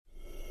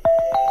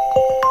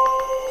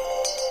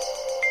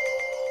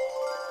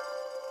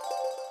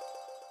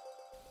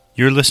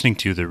You're listening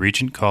to the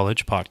Regent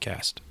College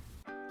Podcast.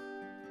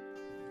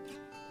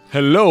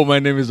 Hello, my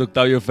name is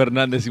Octavio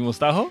Fernandez y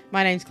Mostajo.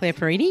 My name's Claire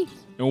Perini.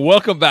 And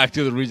welcome back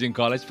to the Regent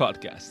College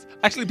Podcast.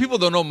 Actually, people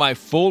don't know my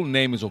full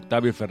name is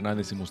Octavio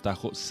Fernandez y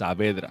Mostajo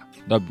Saavedra.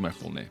 That'd be my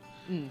full name.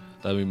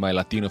 That'd be my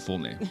Latino full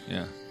name.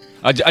 Yeah.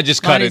 I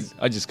just cut it.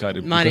 I just cut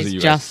it Mine because is of you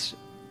just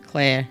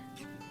Claire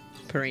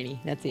Perini.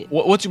 That's it.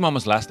 What's your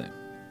mama's last name?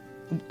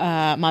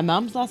 My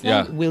mum's last name?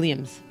 Yeah.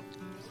 Williams.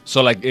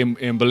 So like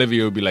in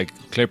Bolivia, it would be like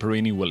Claire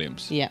Perini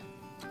Williams. Yeah.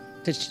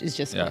 It's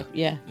just, Yeah.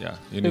 yeah. Yeah.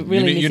 But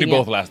really you need missing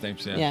both out. last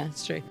names. Yeah. Yeah,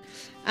 it's true.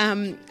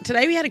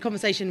 Today we had a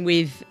conversation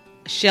with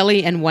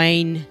Shelley and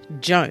Wayne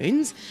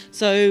Jones.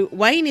 So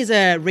Wayne is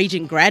a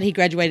Regent grad. He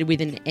graduated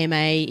with an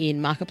MA in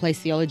Marketplace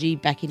Theology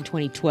back in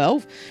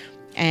 2012.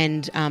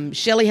 And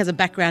Shelley has a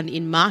background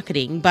in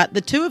marketing. But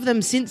the two of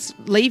them, since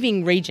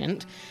leaving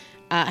Regent,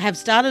 have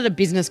started a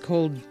business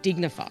called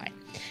Dignify.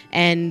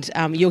 And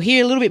you'll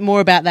hear a little bit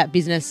more about that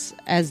business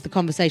as the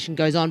conversation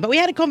goes on. But we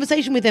had a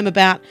conversation with them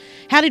about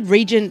how did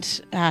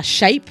Regent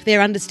shape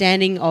their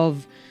understanding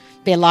of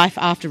their life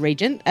after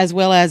Regent, as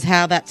well as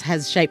how that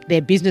has shaped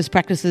their business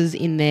practices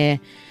in their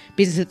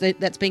business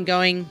that's been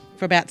going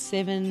for about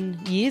 7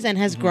 years and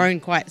has grown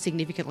quite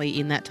significantly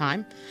in that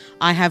time.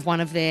 I have one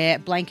of their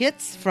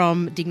blankets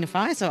from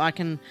Dignify, so I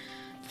can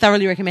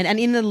thoroughly recommend. And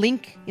in the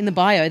link in the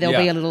bio, there'll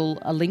be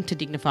a link to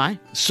Dignify.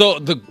 So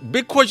the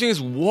big question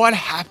is, what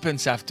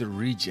happens after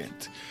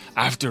Regent?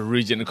 After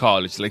Regent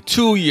College, like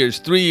 2 years,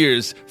 3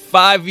 years,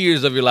 5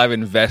 years of your life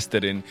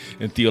invested in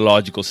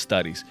theological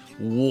studies.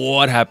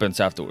 What happens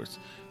afterwards?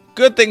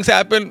 Good things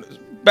happen,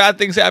 bad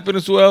things happen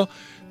as well.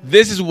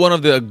 This is one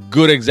of the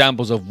good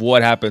examples of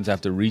what happens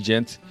after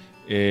Regent.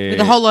 With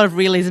a whole lot of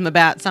realism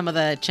about some of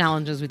the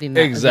challenges within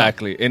that.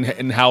 Exactly,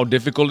 and how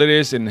difficult it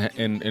is,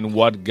 and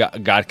what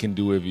God can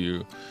do if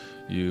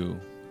you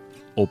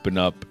open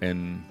up.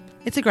 And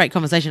it's a great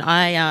conversation.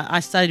 I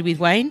studied with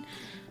Wayne,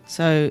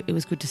 so it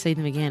was good to see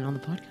them again on the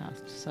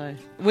podcast. So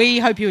we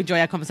hope you enjoy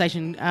our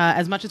conversation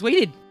as much as we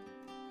did.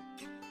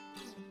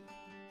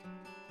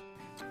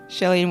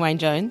 Shelley and Wayne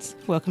Jones,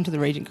 welcome to the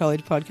Regent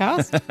College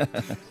Podcast.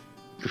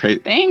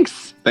 Great.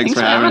 Thanks Thanks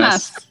for having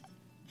us.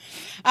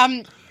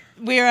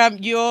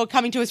 You're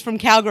coming to us from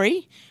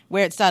Calgary,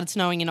 where it started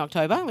snowing in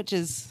October,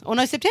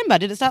 September.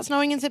 Did it start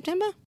snowing in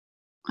September?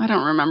 I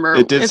don't remember.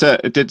 It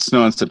did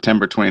snow on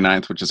September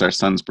 29th, which is our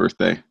son's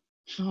birthday.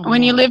 Oh,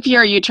 when you live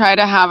here, you try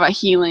to have a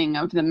healing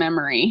of the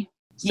memory.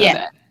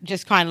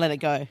 Just kind of let it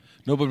go.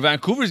 no, but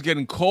Vancouver's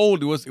getting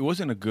cold. It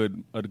wasn't a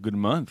good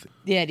month.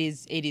 Yeah, it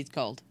is. It is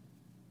cold,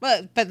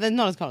 but they're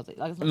not as cold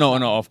as it. No,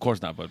 of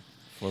course not. But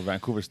for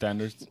Vancouver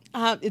standards,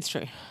 it's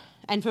true,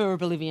 and for a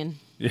Bolivian.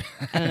 yeah,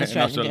 And an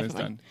Australian, definitely.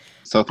 standards.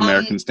 South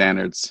American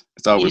standards.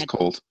 It's always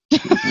cold.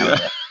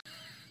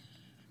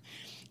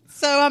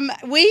 So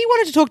we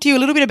wanted to talk to you a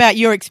little bit about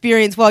your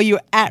experience while you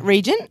were at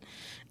Regent,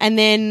 and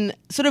then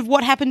sort of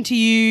what happened to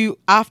you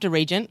after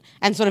Regent,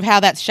 and sort of how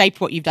that's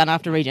shaped what you've done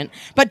after Regent.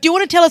 But do you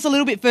want to tell us a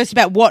little bit first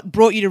about what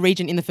brought you to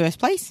Regent in the first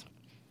place?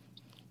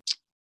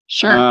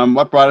 Sure.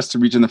 What brought us to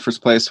Regent in the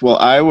first place? Well,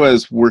 I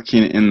was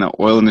working in the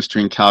oil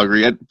industry in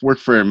Calgary. I'd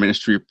worked for a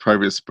ministry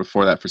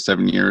before that for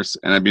 7 years,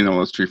 and I'd been in the oil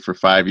industry for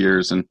 5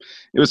 years, and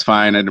it was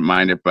fine. I didn't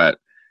mind it, but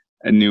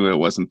I knew it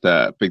wasn't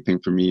the big thing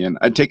for me. And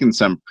I'd taken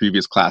some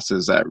previous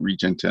classes at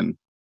Regent, and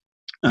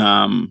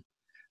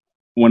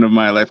one of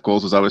my life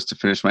goals was always to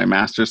finish my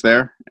master's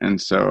there.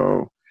 And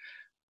so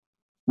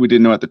we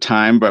didn't know at the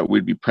time, but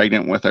we'd be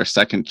pregnant with our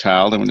second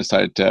child, and we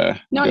decided to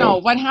No.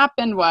 What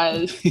happened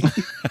was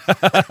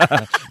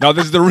Now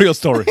this is the real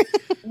story.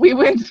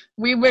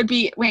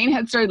 Wayne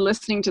had started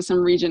listening to some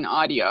Regent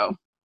audio.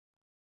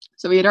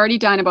 So he had already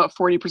done about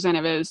 40%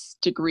 of his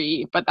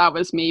degree, but that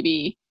was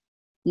maybe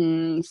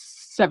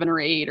 7 or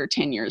 8 or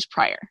 10 years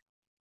prior.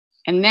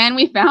 And then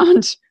we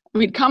found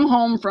we'd come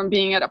home from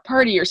being at a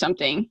party or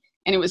something,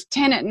 and it was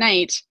 10 at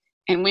night,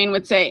 and Wayne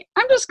would say,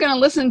 I'm just going to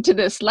listen to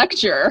this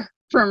lecture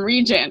from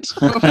Regent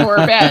before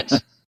bed.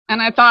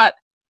 And I thought,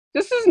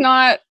 this is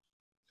not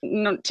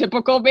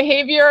typical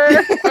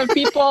behavior of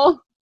people.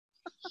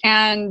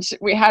 And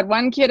we had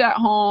one kid at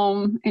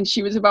home, and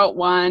she was about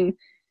 1.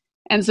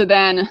 And so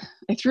then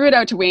I threw it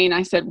out to Wayne.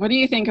 I said, what do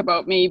you think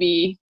about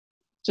maybe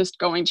just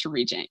going to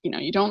Regent?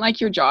 You don't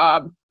like your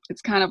job.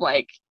 It's kind of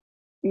like,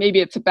 maybe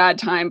it's a bad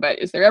time, but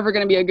is there ever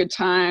going to be a good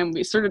time?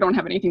 We sort of don't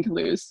have anything to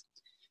lose.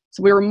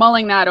 So we were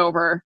mulling that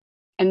over,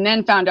 and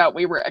then found out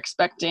we were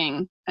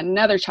expecting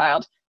another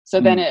child. So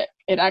then it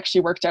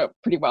actually worked out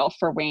pretty well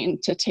for Wayne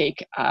to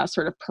take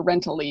sort of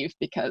parental leave,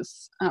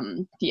 because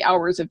the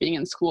hours of being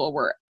in school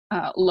were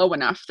low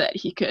enough that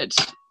he could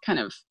kind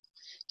of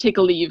take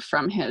a leave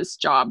from his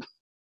job.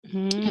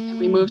 And then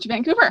we moved to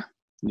Vancouver.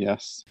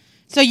 Yes.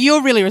 So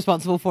you're really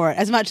responsible for it,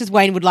 as much as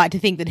Wayne would like to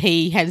think that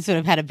he had sort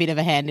of had a bit of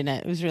a hand in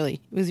it. It was really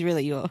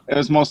your. It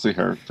was mostly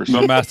her, for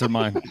sure. No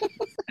mastermind.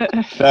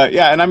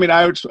 Yeah, and I mean,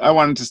 I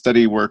wanted to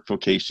study work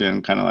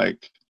vocation, kind of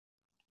like,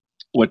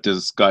 what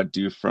does God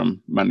do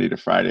from Monday to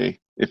Friday,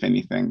 if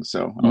anything?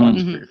 So I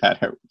wanted to figure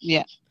that out.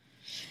 Yeah.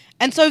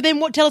 And so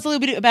then tell us a little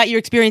bit about your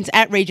experience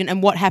at Regent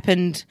and what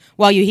happened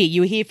while you were here.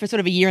 You were here for sort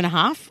of a year and a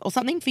half or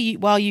something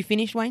while you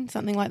finished, Wayne,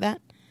 something like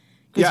that?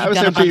 Yeah, I was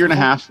there for a year and a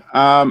half.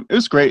 It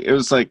was great. It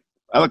was like,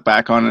 I look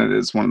back on it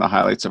as one of the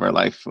highlights of our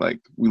life. Like,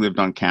 we lived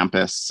on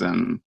campus,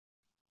 and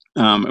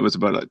it was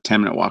about a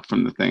 10-minute walk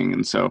from the thing.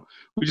 And so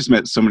we just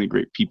met so many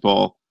great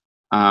people.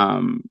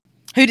 What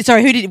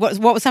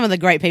were some of the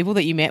great people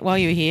that you met while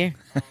you were here?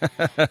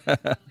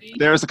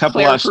 There was a couple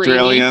Claire of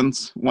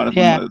Australians. One of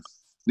them was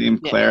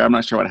named Claire. I'm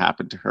not sure what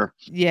happened to her.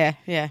 Yeah.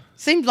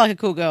 Seemed like a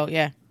cool girl,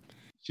 yeah.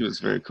 She was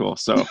very cool.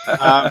 So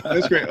it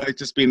was great, like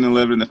just being to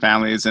live in the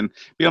families and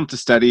being able to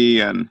study.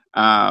 And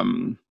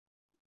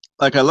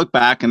like, I look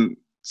back and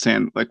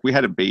saying, like, we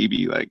had a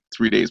baby like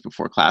 3 days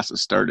before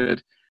classes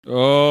started.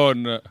 Oh,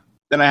 no.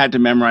 Then I had to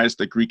memorize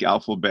the Greek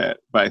alphabet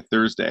by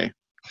Thursday.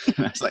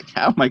 And I was like,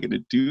 how am I going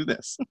to do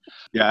this?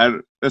 Yeah,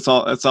 it's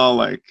all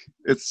like,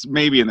 it's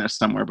maybe in there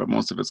somewhere, but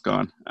most of it's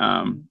gone.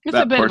 It's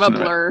a bit of a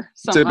blur.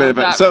 Some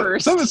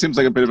of it seems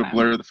like a bit of a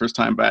blur the first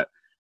time, but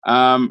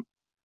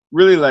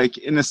really, like,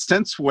 in a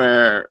sense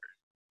where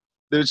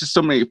there's just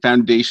so many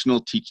foundational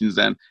teachings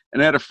then.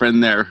 And I had a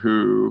friend there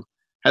who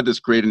had this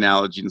great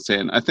analogy and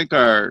saying, I think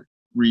our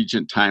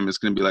Regent time is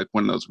going to be like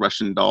one of those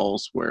Russian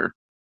dolls where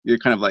you're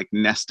kind of like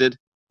nested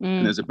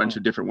and there's a bunch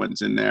of different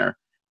ones in there.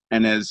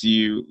 And as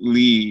you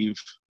leave,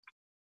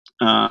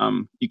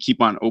 you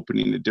keep on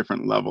opening a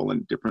different level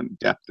and different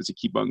depth as you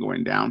keep on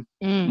going down.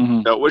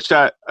 So, which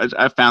I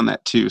found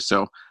that too.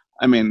 So,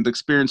 I mean, the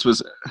experience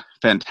was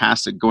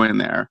fantastic going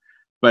there,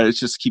 but it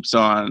just keeps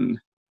on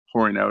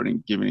pouring out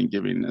and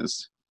giving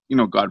as, you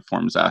know, God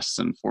forms us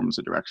and forms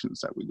the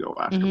directions that we go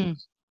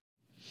afterwards.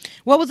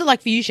 What was it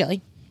like for you,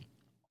 Shelley?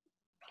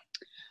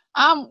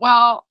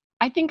 Well,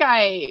 I think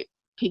I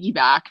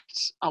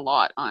piggybacked a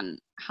lot on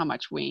how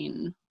much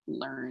Wayne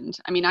learned.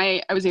 I mean,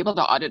 I was able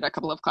to audit a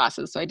couple of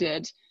classes. So I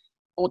did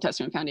Old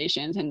Testament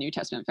foundations and New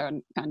Testament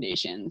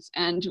foundations.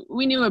 And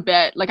we knew a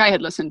bit, like, I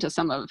had listened to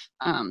some of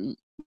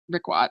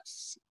Rick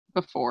Watts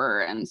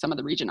before and some of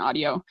the Regent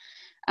audio.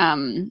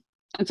 And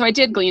so I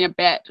did glean a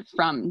bit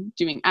from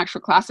doing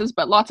actual classes,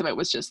 but lots of it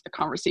was just the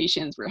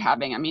conversations we're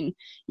having. I mean,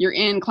 you're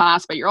in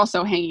class, but you're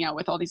also hanging out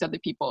with all these other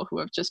people who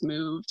have just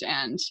moved,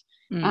 and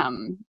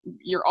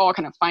you're all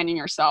kind of finding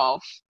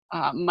yourself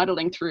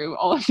muddling through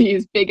all of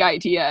these big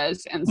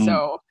ideas. And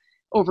so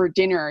over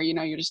dinner, you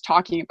know, you're just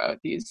talking about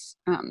these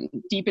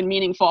deep and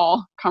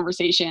meaningful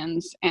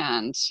conversations.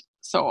 And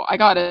so I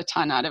got a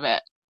ton out of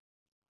it.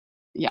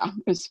 Yeah,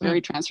 it was a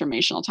very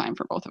transformational time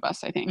for both of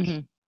us, I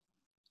think.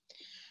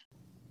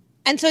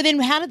 And so then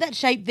how did that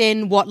shape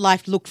then what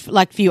life looked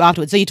like for you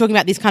afterwards? So you're talking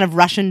about this kind of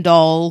Russian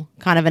doll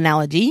kind of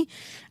analogy,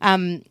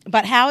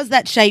 but how has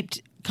that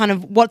shaped kind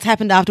of what's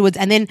happened afterwards?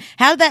 And then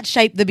how did that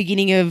shape the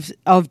beginning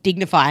of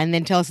Dignify? And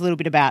then tell us a little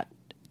bit about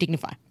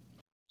Dignify.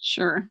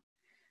 Sure.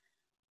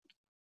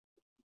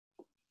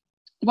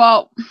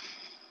 Well,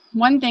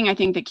 one thing I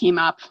think that came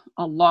up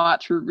a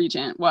lot through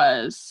Regent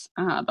was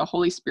the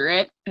Holy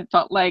Spirit. It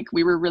felt like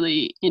we were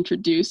really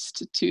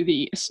introduced to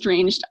the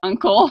estranged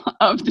uncle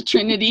of the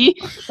Trinity,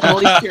 the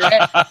Holy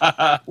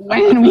Spirit,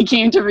 when we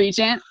came to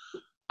Regent.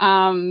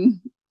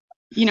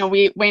 You know,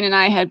 Wayne and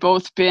I had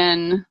both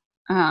been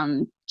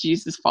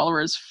Jesus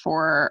followers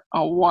for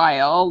a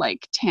while,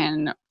 like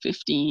 10,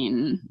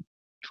 15,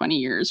 20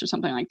 years or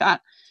something like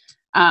that.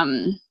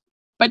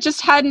 But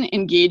just hadn't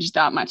engaged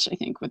that much, I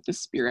think, with the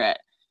Spirit.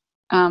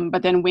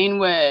 But then Wayne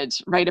would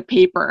write a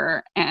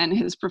paper and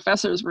his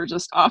professors were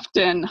just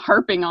often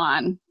harping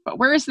on, but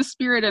where is the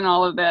Spirit in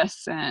all of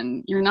this?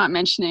 And you're not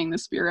mentioning the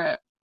Spirit.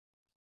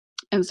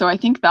 And so I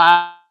think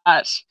that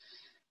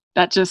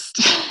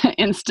just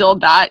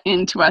instilled that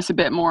into us a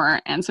bit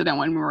more. And so then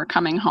when we were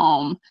coming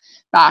home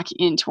back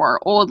into our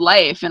old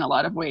life in a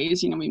lot of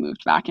ways, you know, we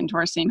moved back into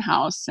our same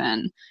house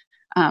and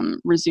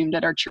resumed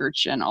at our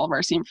church and all of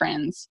our same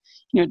friends,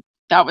 you know,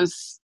 that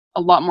was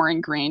a lot more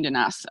ingrained in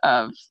us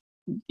of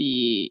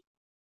the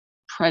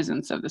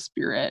presence of the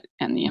Spirit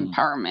and the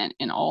empowerment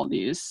in all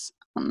these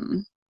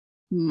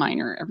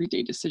minor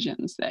everyday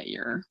decisions that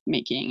you're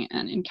making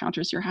and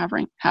encounters you're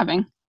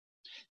having.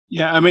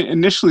 Yeah, I mean,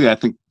 initially, I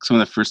think some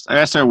of the first,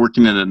 I started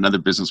working at another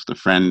business with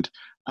a friend,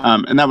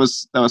 and that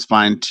was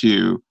fine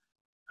too.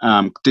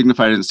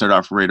 Dignify didn't start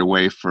off right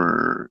away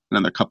for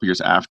another couple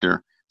years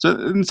after. So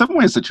in some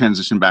ways, the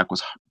transition back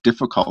was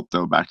difficult,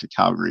 though, back to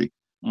Calgary.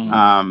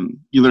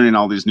 You're learning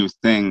all these new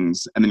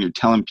things, and then you're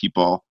telling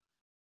people,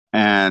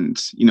 and,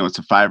 you know, it's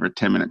a 5 or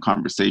 10 minute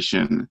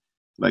conversation.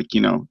 Like,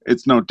 you know,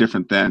 it's no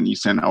different than you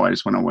saying, oh, I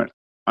just went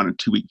on a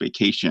 2-week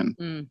vacation.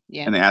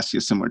 And they ask you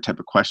a similar type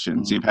of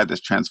question. So you've had this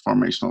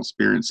transformational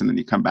experience, and then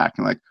you come back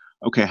and like,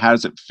 okay, how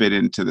does it fit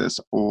into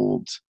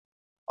all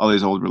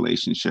these old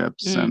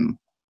relationships and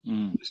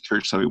this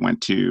church that we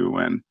went to,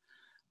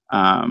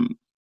 and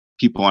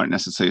people aren't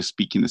necessarily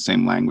speaking the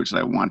same language that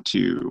I want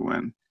to,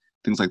 and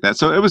things like that.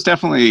 So it was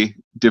definitely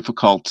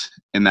difficult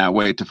in that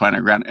way to find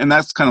our ground. And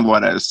that's kind of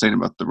what I was saying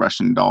about the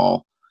Russian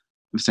doll.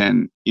 I'm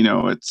saying, you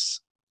know,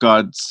 it's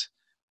God's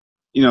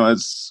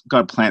it's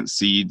got to plant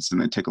seeds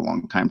and they take a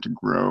long time to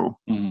grow.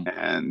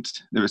 And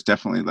there was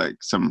definitely like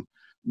some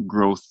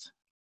growth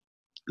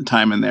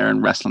time in there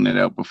and wrestling it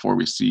out before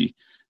we see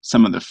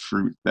some of the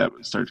fruit that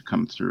would start to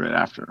come through it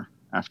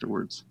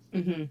afterwards.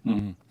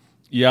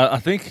 Yeah, I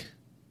think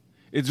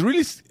it's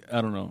really,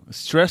 I don't know,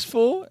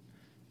 stressful,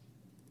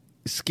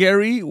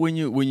 scary when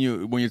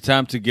your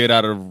time to get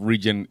out of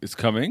region is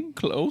coming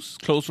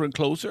closer and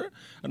closer.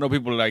 I know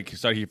people like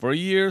start here for a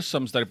year,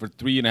 some start for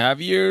 3.5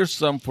 years,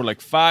 some for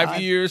like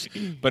 5 years,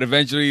 but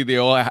eventually they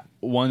all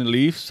want to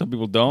leave. Some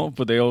people don't,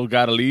 but they all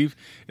gotta leave.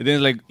 And then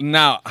it's like,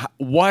 now,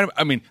 why?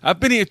 I mean, I've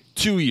been here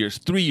 2 years,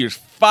 3 years,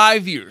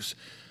 5 years.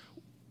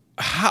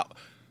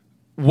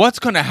 What's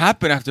gonna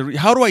happen after?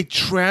 How do I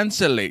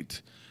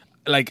translate?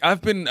 Like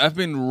I've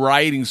been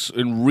writing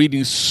and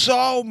reading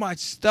so much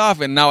stuff,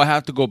 and now I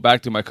have to go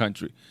back to my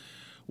country.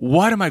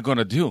 What am I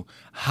gonna do?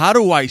 How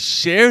do I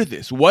share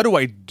this? What do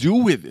I do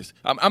with this?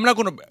 I'm not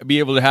gonna be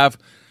able to have,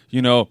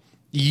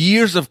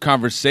 years of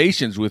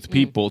conversations with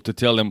people to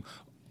tell them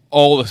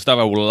all the stuff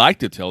I would like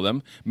to tell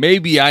them.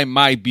 Maybe I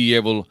might be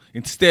able,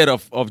 instead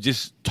of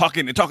just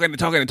talking,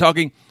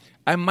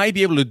 I might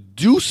be able to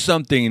do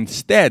something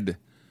instead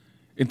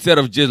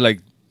of just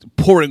like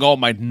pouring all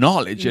my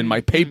knowledge and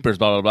my papers,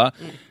 blah, blah,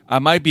 blah. I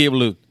might be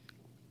able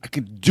I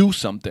can do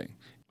something.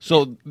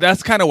 So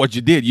that's kind of what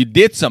you did. You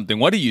did something.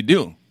 What did you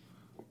do?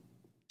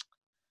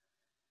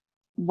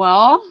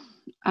 Well,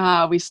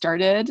 we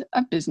started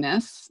a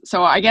business.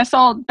 So I guess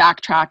I'll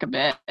backtrack a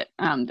bit.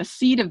 The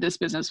seed of this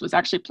business was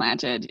actually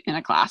planted in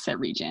a class at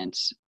Regent.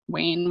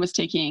 Wayne was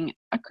taking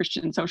a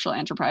Christian social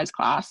enterprise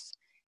class.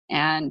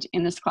 And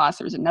in this class,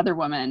 there was another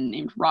woman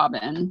named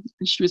Robin.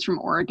 And she was from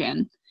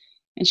Oregon.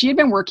 And she had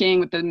been working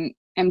with the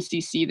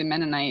MCC, the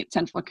Mennonite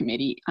Central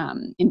Committee,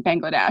 in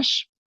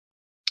Bangladesh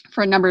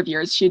for a number of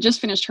years. She had just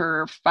finished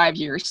her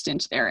 5-year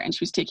stint there, and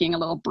she was taking a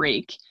little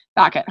break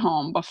back at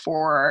home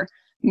before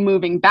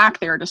moving back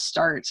there to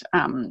start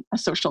a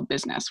social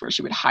business where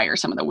she would hire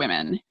some of the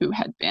women who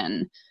had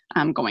been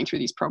going through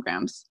these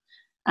programs.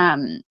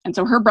 And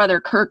so her brother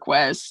Kirk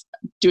was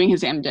doing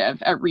his MDiv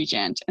at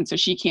Regent, and so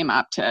she came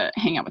up to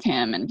hang out with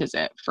him and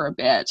visit for a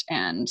bit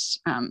and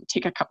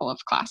take a couple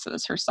of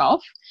classes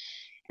herself.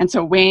 And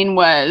so Wayne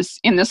was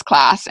in this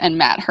class and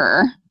met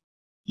her.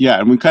 Yeah,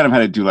 and we kind of had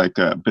to do like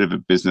a bit of a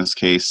business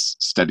case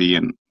study,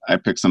 and I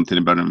picked something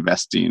about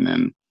investing,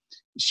 and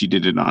she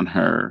did it on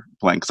her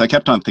blank. Because I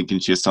kept on thinking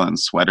she was selling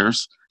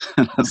sweaters.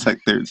 And I was like,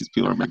 these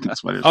people are making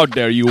sweaters. How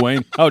dare you,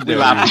 Wayne? How dare we you?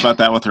 laugh about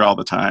that with her all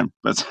the time.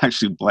 But it's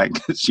actually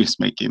blank that she was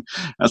making.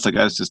 I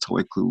was just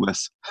totally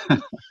clueless.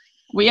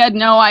 We had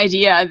no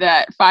idea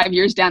that 5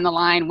 years down the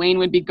line, Wayne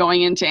would be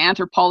going into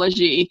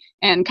anthropology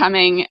and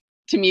coming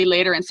to me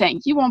later and saying,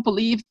 "You won't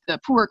believe the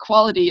poor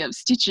quality of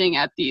stitching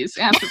at these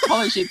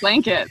anthropology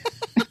blankets."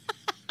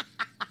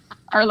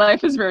 Our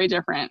life is very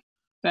different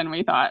than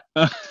we thought.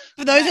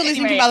 For those who are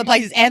listening from other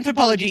places,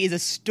 Anthropology is a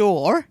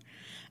store.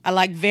 I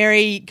like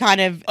very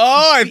kind of.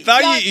 Oh, I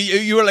thought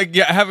you were like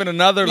having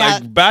another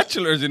like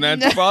bachelor's in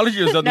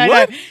anthropology or something.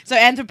 No. So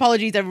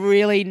Anthropology is a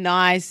really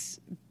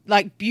nice,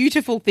 like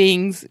beautiful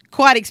things,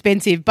 quite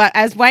expensive. But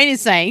as Wayne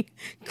is saying,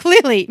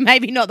 clearly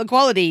maybe not the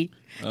quality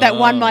that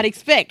one might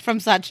expect from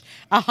such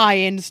a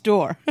high-end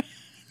store.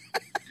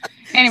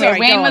 Anyway, Sorry,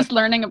 Wayne was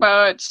learning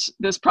about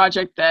this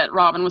project that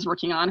Robin was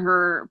working on,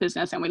 her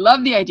business, and we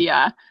loved the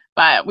idea,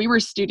 but we were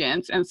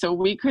students, and so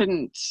we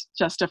couldn't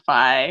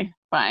justify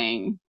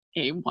buying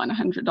a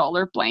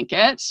 $100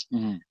 blanket.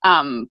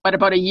 But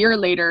about a year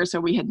later, so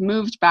we had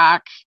moved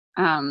back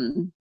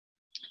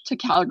to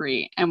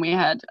Calgary, and we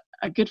had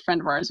a good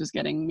friend of ours was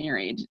getting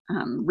married,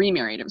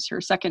 remarried. It was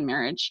her second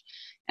marriage.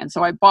 And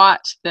so I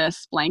bought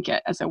this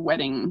blanket as a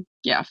wedding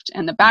gift.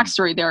 And the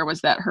backstory there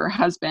was that her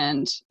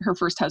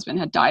first husband,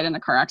 had died in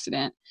a car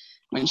accident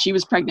when she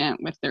was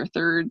pregnant with their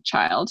third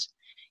child.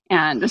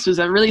 And this was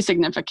a really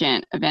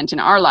significant event in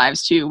our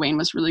lives too. Wayne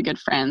was really good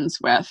friends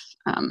with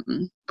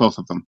both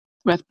of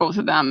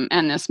them.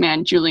 And this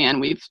man,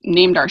 Julian, we've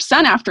named our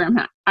son after him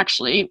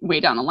actually way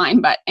down the line.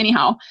 But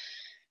anyhow,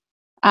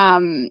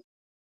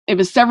 it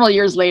was several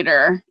years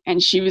later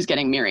and she was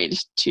getting married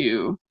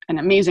to an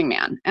amazing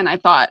man. And I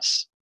thought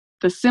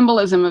the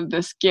symbolism of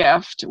this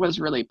gift was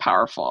really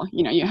powerful.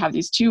 You know, you have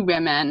these two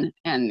women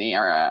and they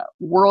are a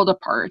world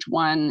apart,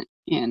 one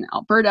in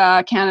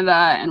Alberta,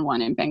 Canada, and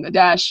one in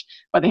Bangladesh,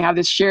 but they have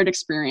this shared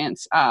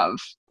experience of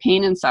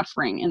pain and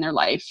suffering in their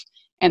life,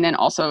 and then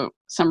also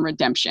some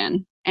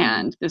redemption,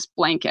 and this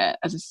blanket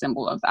as a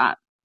symbol of that.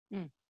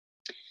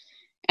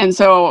 And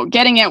so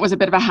getting it was a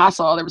bit of a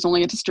hassle. There was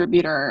only a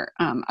distributor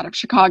out of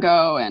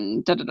Chicago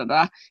and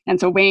da-da-da-da. And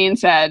so Wayne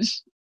said,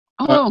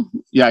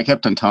 yeah, I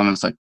kept on telling him,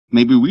 it's like,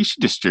 maybe we should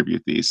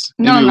distribute these.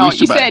 No,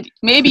 you said,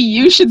 maybe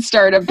you should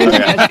start a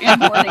business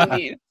importing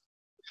these.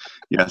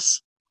 Yes.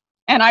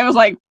 And I was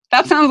like,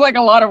 that sounds like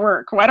a lot of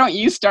work. Why don't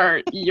you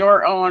start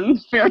your own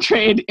fair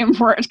trade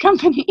import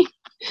company?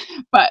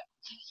 But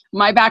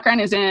my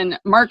background is in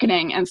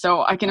marketing, and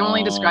so I can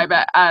only describe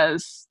it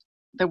as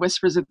the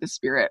whispers of the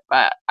spirit.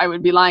 But I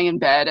would be lying in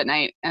bed at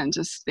night and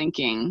just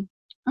thinking,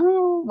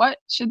 oh, what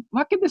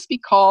could this be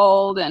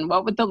called, and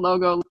what would the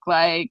logo look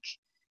like,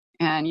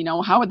 and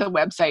how would the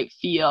website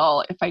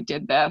feel if I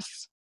did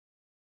this?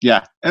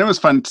 Yeah, and it was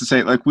fun to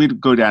say, like, we'd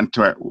go over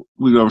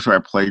to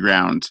our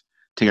playground,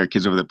 take our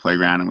kids over the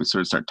playground, and we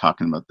sort of start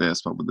talking about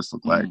this. What would this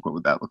look like? What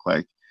would that look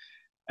like?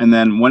 And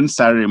then one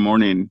Saturday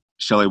morning,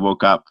 Shelley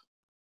woke up.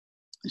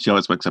 She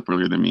always wakes up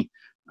earlier than me,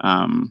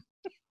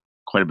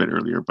 quite a bit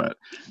earlier.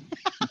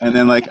 And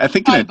then, like, I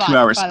think in a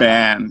 2-hour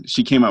span,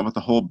 she came up with the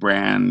whole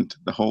brand,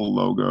 the whole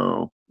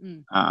logo,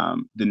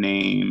 the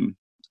name,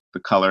 the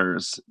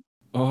colors.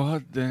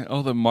 Oh,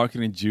 the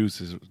marketing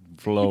juice is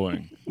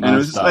flowing. And it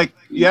was just like,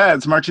 yeah,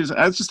 it's March's.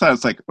 I just thought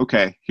it's like,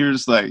 okay,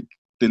 here's like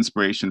the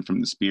inspiration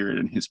from the spirit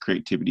and his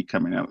creativity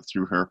coming out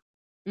through her.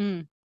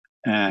 And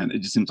it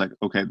just seems like,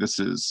 okay, this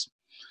is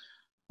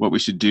what we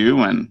should do.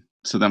 And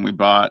so then we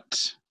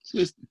bought.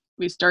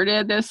 We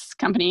started this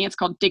company. It's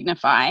called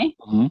Dignify.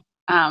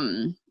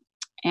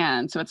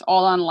 And so it's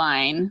all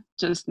online,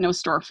 just no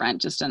storefront,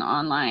 just an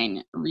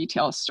online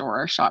retail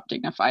store,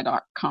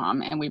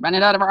 shopdignify.com. And we run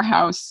it out of our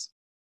house.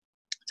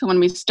 So when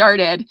we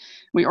started,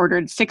 we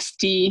ordered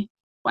 60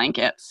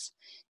 blankets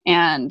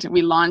and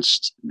we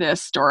launched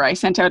this store. I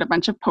sent out a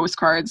bunch of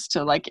postcards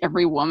to like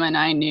every woman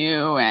I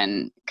knew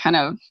and kind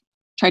of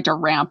tried to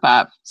ramp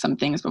up some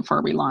things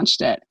before we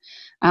launched it.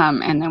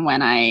 And then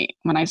when I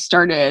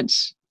started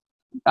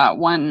that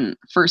one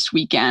first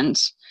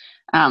weekend,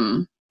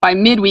 by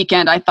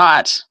mid-weekend, I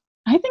thought,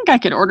 I think I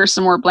could order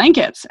some more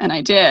blankets. And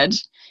I did.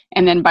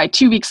 And then by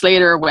 2 weeks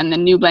later, when the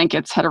new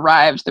blankets had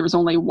arrived, there was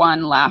only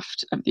one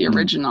left of the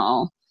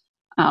original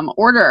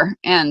order.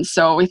 And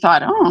so we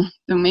thought, oh,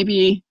 then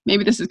maybe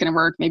this is going to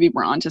work. Maybe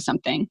we're onto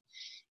something.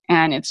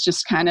 And it's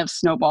just kind of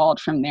snowballed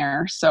from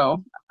there.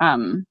 So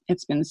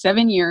it's been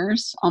 7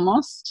 years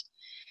almost.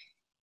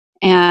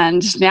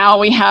 And now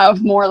we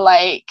have more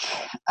like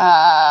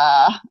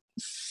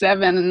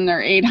 700 or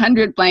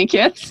 800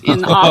 blankets in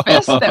the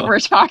office that we're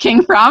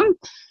talking from.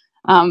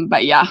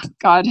 But yeah,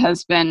 God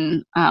has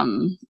been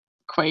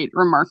quite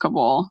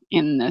remarkable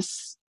in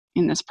this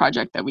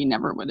project that we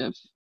never would have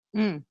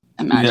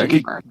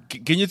imagined.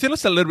 Can you tell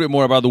us a little bit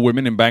more about the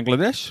women in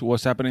Bangladesh?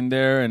 What's happening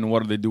there and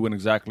what are they doing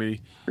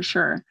exactly? For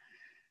sure.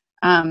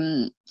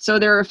 So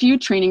there are a few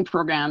training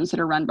programs that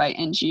are run by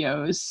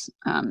NGOs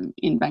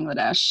in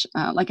Bangladesh.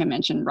 Like I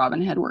mentioned,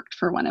 Robin had worked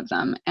for one of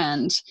them,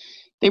 and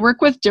they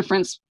work with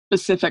different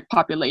specific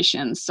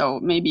populations. So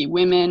maybe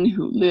women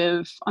who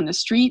live on the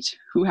street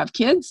who have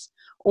kids,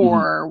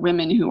 or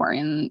women who are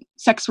in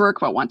sex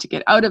work but want to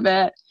get out of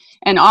it.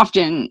 And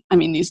often, I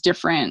mean, these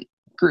different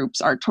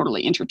groups are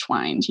totally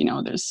intertwined.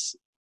 There's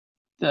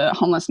the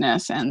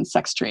homelessness and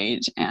sex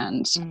trade,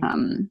 and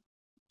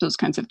those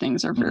kinds of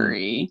things are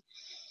very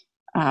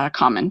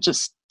common,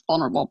 just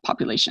vulnerable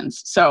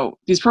populations. So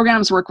these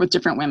programs work with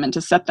different women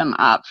to set them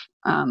up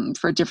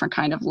for a different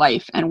kind of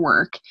life and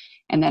work.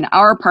 And then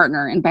our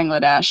partner in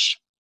Bangladesh,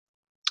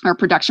 our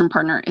production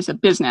partner, is a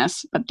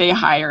business, but they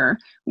hire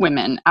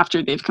women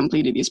after they've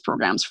completed these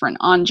programs for an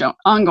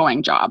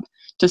ongoing job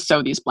to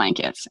sew these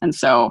blankets. And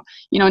so,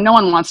 no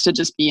one wants to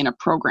just be in a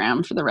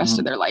program for the rest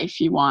of their life.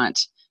 You want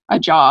a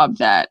job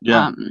that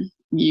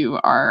you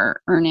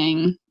are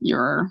earning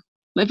your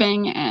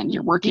living and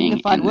you're working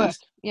dignified work.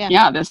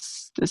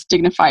 This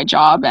dignified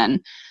job.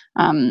 And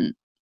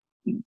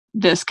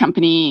this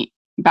company,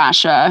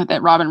 Basha,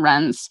 that Robin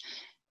runs,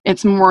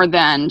 it's more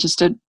than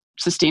just a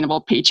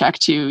sustainable paycheck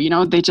too.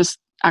 They just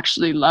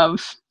actually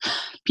love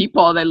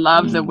people. They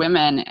love the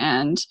women,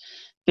 and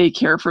they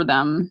care for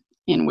them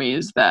in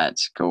ways that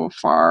go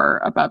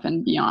far above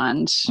and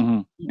beyond,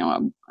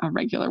 a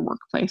regular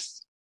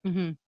workplace.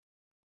 And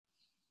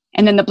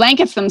then the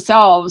blankets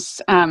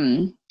themselves,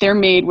 they're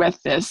made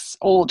with this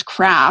old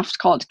craft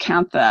called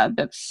kantha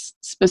that's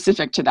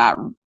specific to that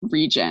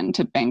region,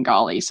 to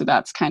Bengali. So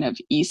that's kind of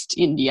East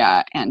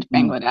India and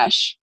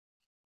Bangladesh,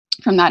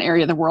 from that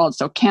area of the world.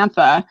 So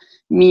kantha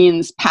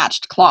means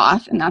patched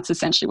cloth, and that's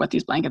essentially what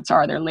these blankets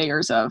are. They're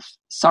layers of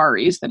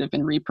saris that have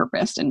been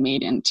repurposed and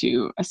made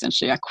into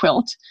essentially a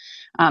quilt.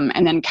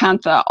 And then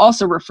kantha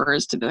also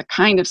refers to the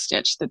kind of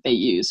stitch that they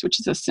use, which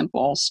is a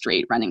simple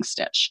straight running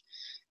stitch.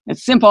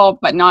 It's simple,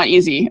 but not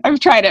easy. I've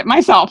tried it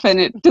myself, and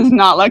it does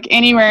not look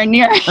anywhere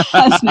near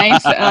as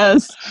nice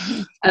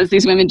as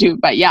these women do.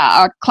 But yeah,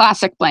 our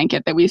classic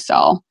blanket that we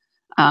sell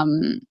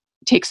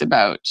takes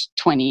about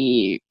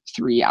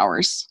 23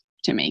 hours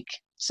to make.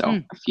 So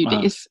a few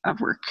days of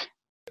work.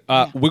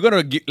 We're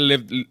going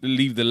to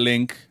leave the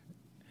link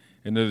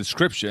in the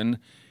description.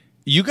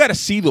 You got to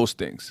see those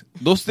things.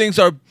 Those things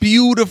are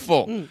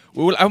beautiful.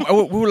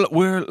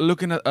 We're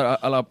looking at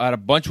a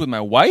bunch with my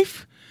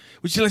wife.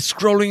 Which is like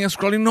scrolling and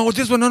scrolling. No,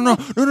 this one. No,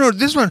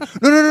 this one.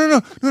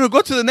 No.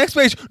 Go to the next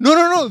page.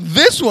 No,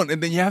 this one.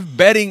 And then you have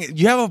bedding.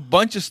 You have a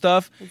bunch of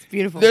stuff. It's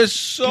beautiful. They're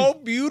so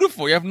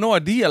beautiful. You have no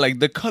idea. Like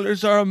the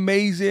colors are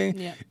amazing.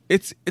 Yeah.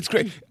 It's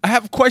great. I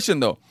have a question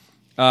though,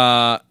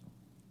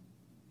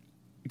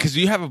 because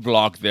you have a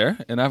blog there,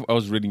 and I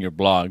was reading your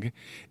blog.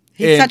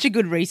 He's such a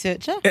good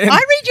researcher. I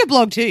read your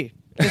blog too.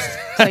 Just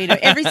so you know,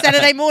 every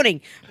Saturday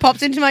morning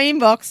pops into my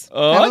inbox.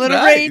 Oh, have a little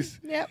nice.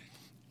 read. Yep.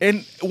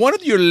 In one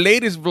of your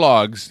latest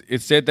vlogs,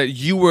 it said that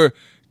you were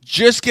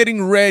just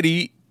getting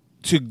ready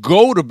to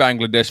go to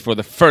Bangladesh for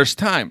the first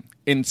time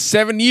in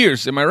 7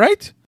 years. Am I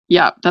right?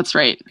 Yeah, that's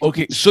right.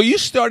 Okay, so you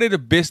started a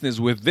business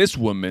with this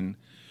woman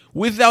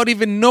without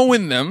even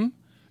knowing them.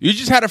 You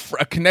just had a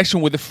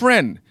connection with a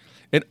friend.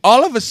 And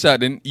all of a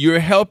sudden, you're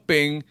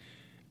helping.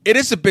 It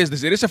is a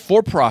business. It is a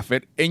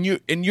for-profit. And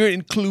you're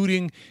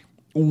including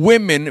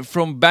women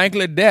from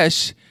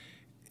Bangladesh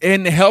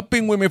and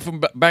helping women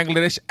from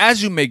Bangladesh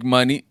as you make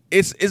money.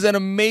 It's an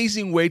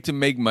amazing way to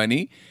make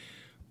money.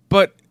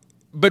 But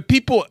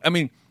people, I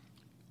mean,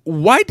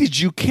 why did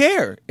you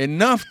care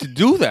enough to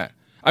do that?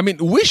 I mean,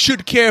 we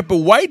should care, but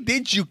why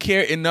did you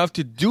care enough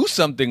to do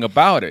something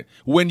about it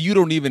when you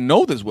don't even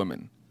know this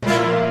woman?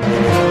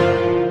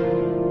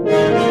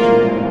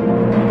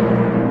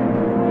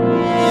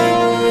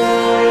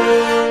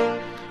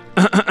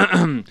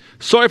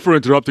 Sorry for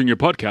interrupting your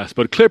podcast,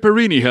 but Claire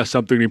Perini has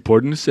something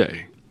important to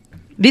say.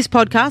 This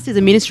podcast is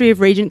a ministry of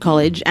Regent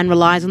College and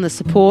relies on the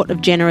support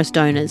of generous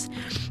donors.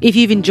 If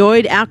you've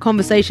enjoyed our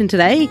conversation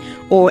today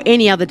or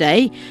any other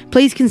day,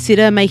 please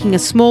consider making a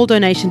small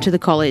donation to the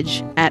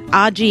college at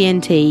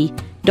rgnt.net/give.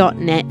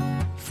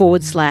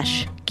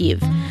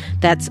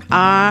 That's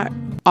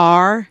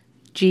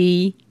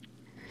RRGN.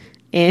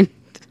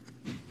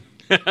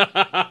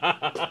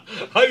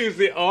 How do you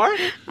say R?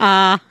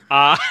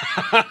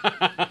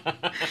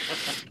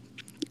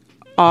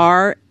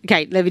 R.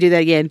 Okay, let me do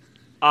that again.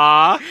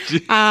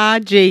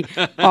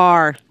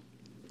 RGR.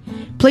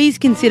 Please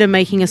consider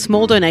making a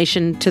small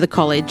donation to the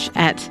college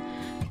at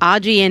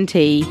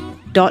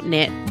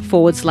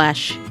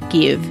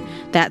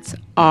rgnt.net/give. That's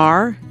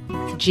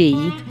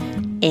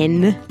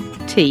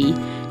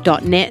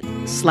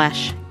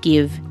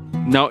rgnt.net/give.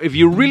 Now, if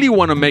you really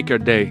want to make our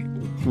day,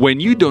 when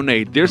you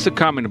donate, there's a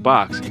comment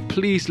box.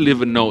 Please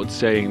leave a note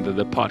saying that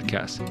the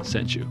podcast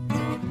sent you.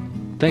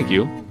 Thank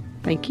you.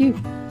 Thank you.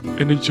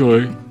 And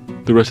enjoy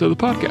the rest of the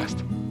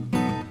podcast.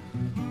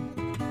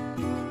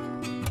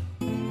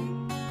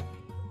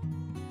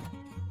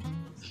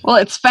 Well,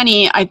 it's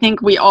funny. I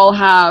think we all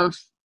have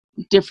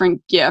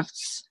different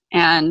gifts.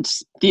 And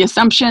the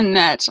assumption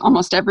that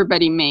almost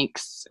everybody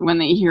makes when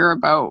they hear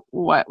about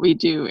what we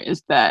do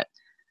is that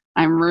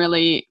I'm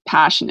really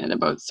passionate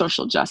about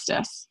social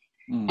justice.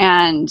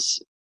 And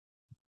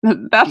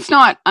that's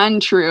not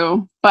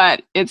untrue,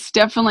 but it's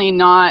definitely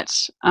not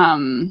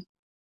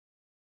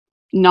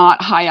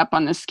high up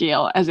on the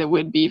scale as it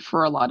would be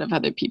for a lot of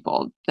other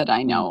people that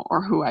I know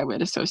or who I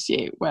would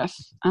associate with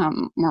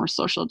more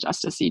social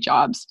justice-y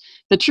jobs.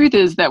 The truth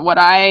is that what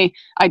I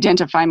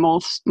identify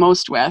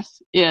most with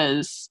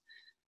is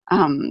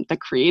the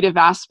creative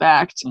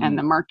aspect and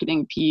the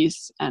marketing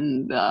piece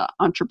and the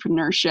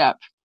entrepreneurship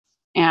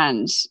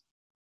and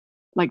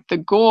like the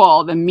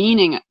goal, the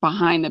meaning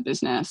behind the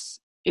business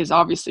is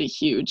obviously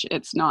huge.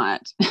 It's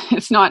not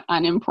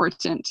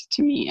unimportant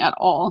to me at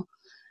all.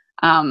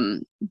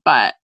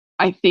 But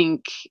I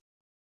think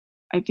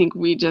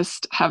we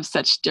just have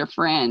such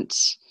different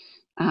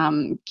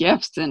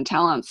gifts and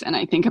talents. And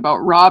I think about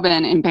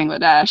Robin in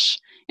Bangladesh,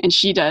 and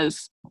she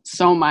does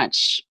so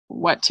much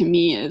what to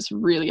me is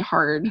really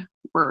hard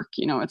work.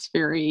 You know, it's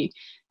very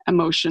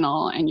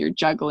emotional and you're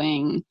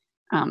juggling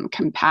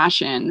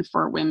compassion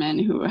for women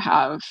who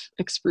have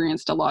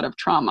experienced a lot of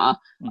trauma,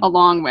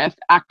 along with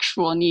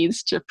actual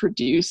needs to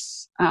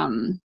produce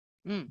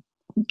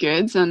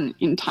goods and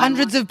in time.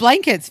 Hundreds of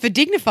blankets for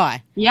Dignify.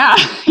 Yeah,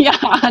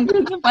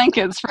 hundreds of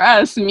blankets for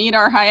us meet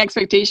our high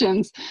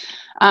expectations.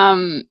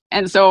 And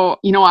so,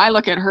 you know, I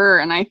look at her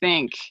and I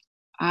think,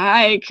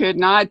 I could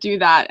not do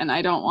that and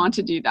I don't want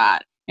to do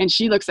that. And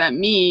she looks at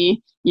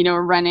me, you know,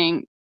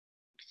 running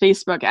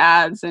Facebook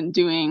ads and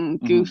doing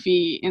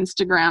goofy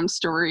Instagram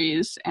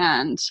stories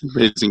and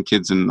raising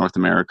kids in North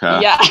America.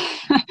 Yeah.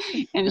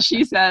 And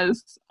she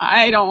says,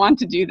 I don't want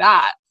to do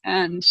that.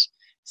 And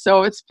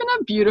so it's been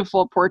a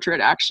beautiful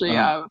portrait actually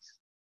of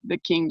the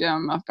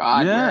kingdom of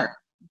God. Yeah.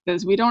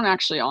 Because we don't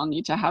actually all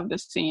need to have the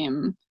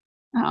same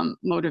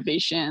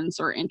motivations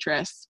or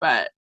interests,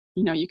 but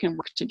you know, you can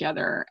work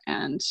together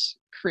and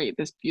create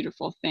this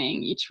beautiful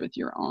thing, each with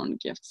your own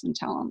gifts and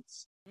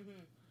talents.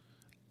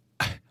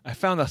 I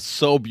found that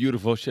so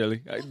beautiful,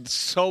 Shelly.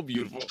 So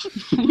beautiful.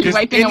 You're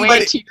wiping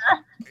away a tear.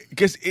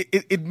 Because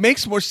it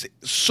makes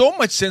so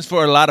much sense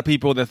for a lot of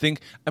people that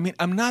think, I mean,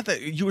 I'm not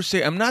that, you were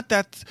saying, I'm not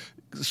that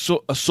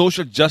a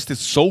social justice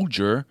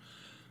soldier,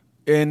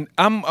 and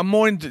I'm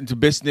more into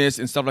business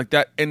and stuff like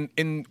that.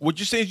 And what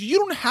you're saying is you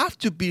don't have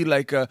to be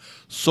like a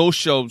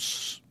social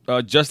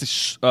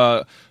justice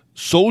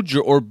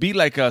soldier or be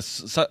like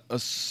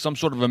some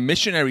sort of a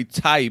missionary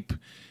type.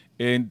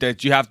 And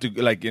that you have to,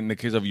 like in the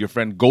case of your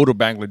friend, go to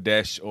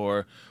Bangladesh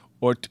or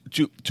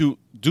to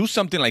do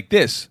something like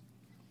this.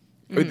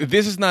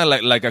 This is not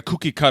like a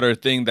cookie cutter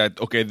thing that,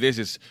 okay, this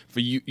is for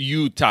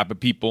you type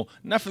of people,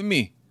 not for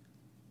me.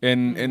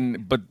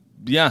 But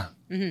yeah,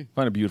 find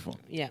it beautiful.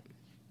 Yeah.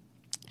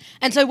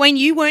 And so Wayne,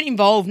 you weren't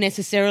involved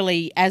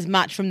necessarily as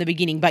much from the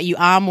beginning, but you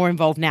are more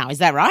involved now. Is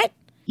that right?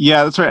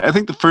 Yeah, that's right. I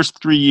think the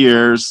first 3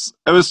 years,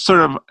 it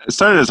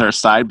started as our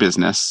side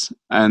business.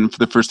 And for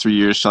the first 3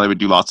 years, Shelley would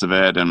do lots of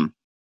it. And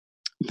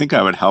I think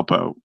I would help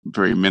out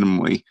very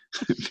minimally,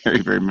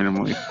 very, very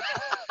minimally.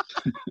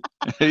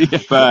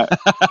 But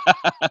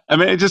I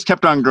mean, it just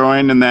kept on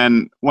growing. And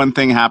then one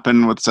thing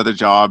happened with this other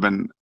job.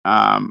 And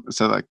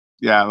so like,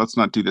 yeah, let's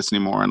not do this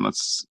anymore. And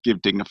let's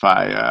give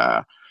Dignify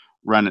a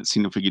run at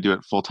seeing if we could do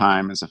it full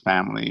time as a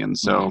family. And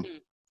so,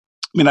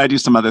 I mean, I do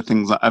some other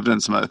things. I've done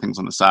some other things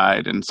on the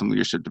side and some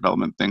leadership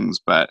development things,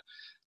 but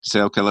to say,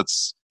 okay,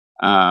 let's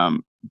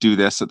do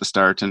this at the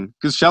start. And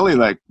because Shelley,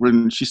 like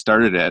when she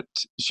started it,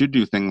 she'd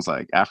do things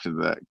like after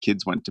the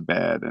kids went to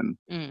bed. And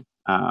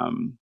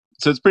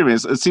so it's pretty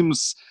amazing.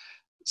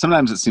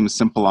 Sometimes it seems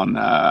simple on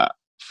the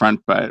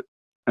front, but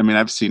I mean,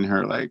 I've seen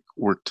her like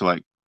work to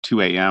like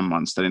 2 a.m.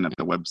 on setting up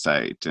the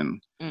website and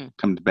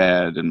come to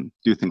bed and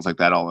do things like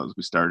that all as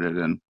we started.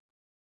 And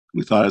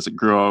we thought as it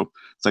grew,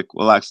 it's like,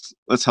 well,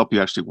 let's help you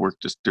actually work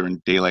just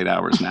during daylight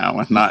hours now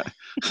and not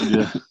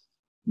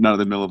not in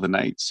the middle of the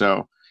night.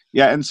 So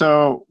yeah, and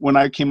so when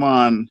I came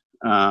on,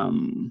 I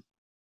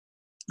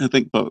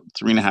think about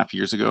 3.5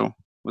 years ago,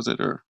 was it,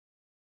 or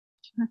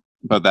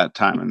about that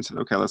time, and said,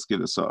 okay, let's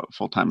give this a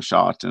full-time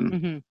shot.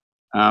 And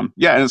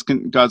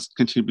and God's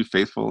continued to be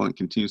faithful and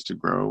continues to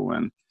grow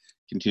and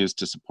continues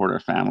to support our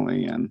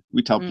family. And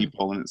we tell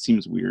people, and it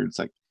seems weird, it's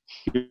like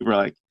people are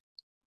like,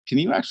 can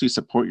you actually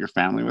support your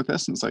family with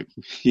this? And it's like,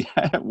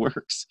 yeah, it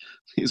works.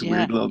 These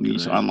weird little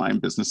niche online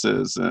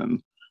businesses,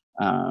 and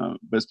but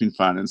it's been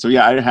fun. And so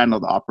yeah, I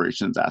handle the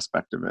operations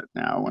aspect of it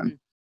now, and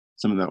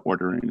some of the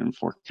ordering and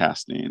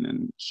forecasting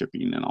and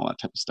shipping and all that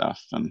type of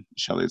stuff. And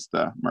Shelley's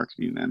the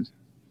marketing end.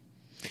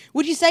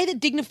 Would you say that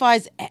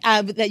Dignify's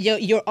that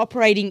you're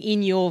operating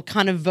in your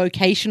kind of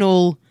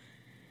vocational,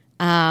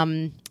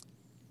 like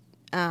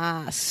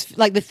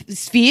the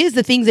spheres,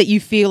 the things that you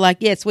feel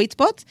like, sweet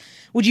spots?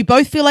 Would you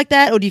both feel like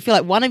that, or do you feel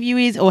like one of you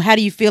is, or how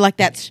do you feel like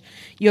that's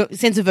your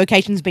sense of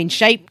vocation's been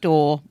shaped?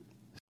 Or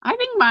I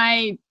think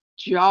my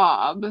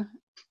job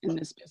in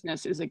this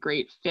business is a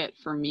great fit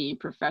for me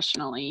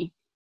professionally,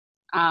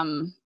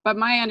 but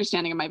my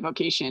understanding of my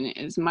vocation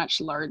is much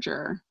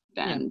larger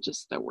than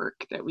just the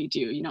work that we do.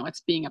 You know, it's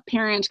being a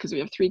parent because we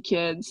have 3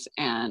 kids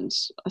and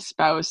a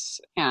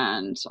spouse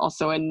and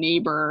also a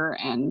neighbor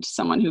and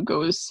someone who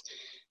goes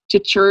to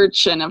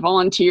church and a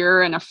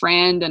volunteer and a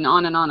friend and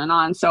on and on and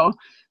on. So,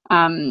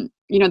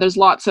 you know, there's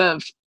lots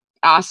of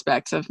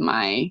aspects of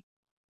my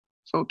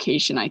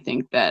vocation, I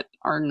think, that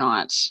are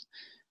not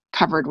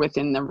covered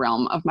within the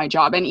realm of my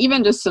job. And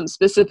even just some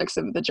specifics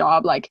of the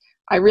job, like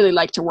I really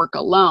like to work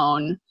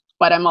alone,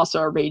 but I'm also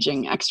a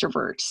raging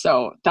extrovert.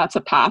 So that's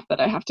a path that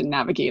I have to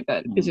navigate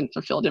that isn't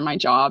fulfilled in my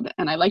job.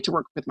 And I like to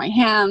work with my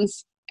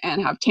hands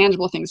and have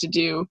tangible things to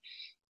do.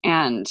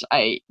 And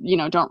I, you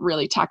know, don't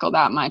really tackle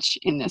that much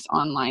in this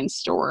online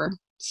store.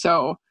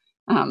 So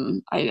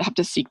I have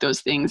to seek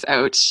those things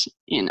out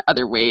in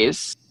other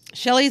ways.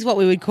 Shelley is what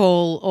we would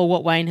call, or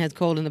what Wayne has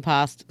called in the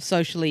past,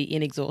 socially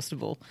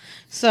inexhaustible.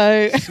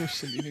 So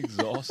Socially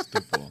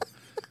inexhaustible.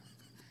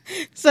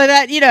 So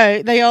that, you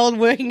know, the old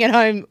working at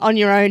home on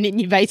your own in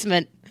your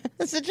basement,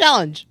 it's a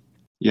challenge.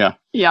 Yeah.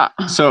 Yeah.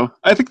 So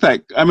I think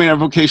that, I mean, our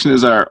vocation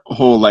is our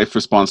whole life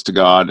response to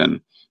God. And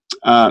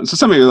so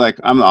somebody like,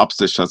 I'm the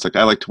opposite. It's like,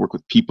 I like to work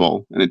with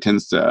people, and it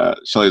tends to,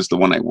 Shelley is the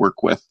one I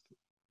work with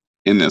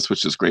in this,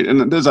 which is great.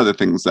 And there's other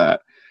things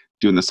that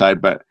do on the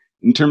side, but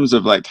in terms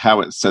of like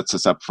how it sets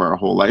us up for our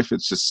whole life,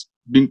 it's just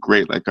been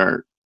great. Like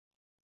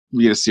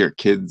we get to see our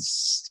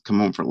kids come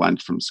home for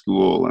lunch from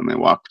school, and they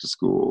walk to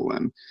school,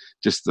 and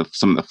just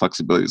some of the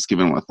flexibility is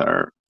given with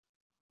our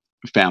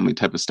family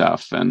type of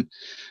stuff. And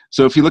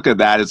so if you look at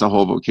that as a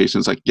whole vocation,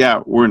 it's like,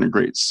 yeah, we're in a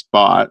great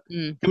spot.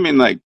 I mean,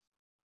 like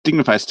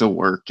Dignify still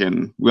work,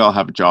 and we all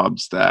have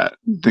jobs that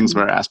things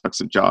about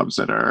aspects of jobs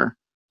that are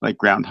like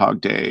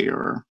Groundhog Day,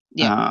 or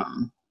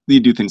you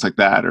do things like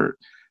that. Or,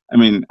 I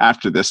mean,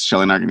 after this,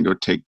 Shelley and I are going to go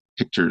take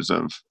pictures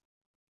of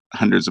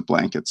hundreds of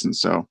blankets. And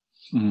so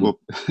we'll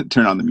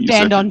turn on the music.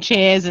 Stand on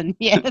chairs and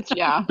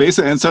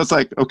basically. And so it's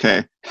like,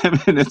 okay. I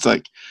mean, it's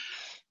like,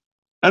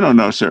 I don't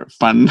know, sure,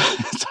 fun.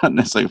 It's not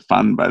necessarily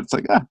fun, but it's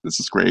like, this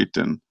is great.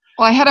 And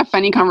well, I had a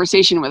funny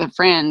conversation with a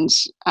friend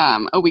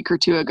a week or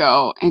 2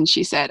 ago, and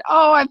she said,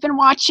 "Oh, I've been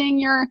watching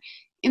your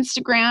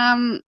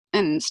Instagram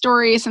and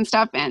stories and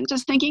stuff, and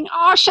just thinking,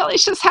 oh,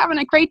 Shelley's just having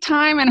a great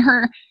time in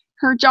her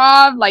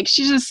job. Like,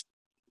 she's just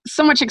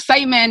so much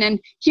excitement, and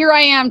here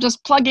I am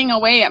just plugging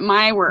away at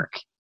my work."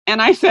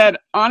 And I said,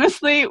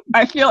 honestly,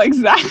 I feel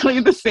exactly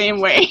the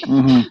same way.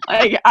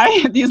 Like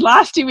these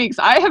last 2 weeks,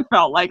 I have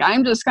felt like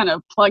I'm just kind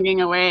of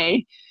plugging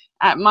away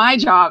at my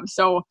job.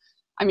 So,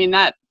 I mean,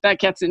 that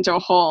gets into a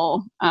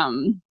whole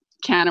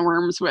can of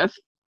worms with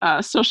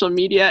social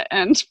media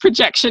and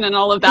projection and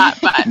all of that.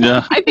 But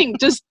I think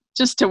just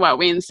to what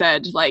Wayne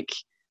said, like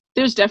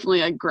there's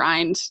definitely a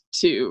grind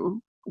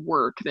to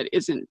work that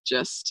isn't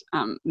just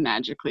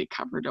magically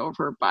covered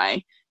over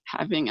by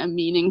having a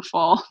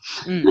meaningful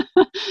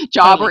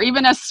job or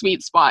even a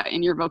sweet spot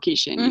in your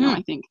vocation. You know,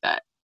 I think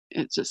that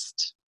it's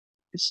just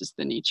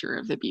the nature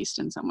of the beast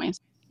in some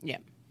ways. Yeah.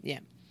 Yeah.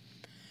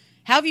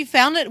 How have you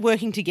found it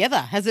working together?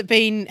 Have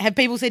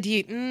people said to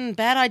you,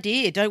 bad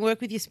idea, don't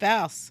work with your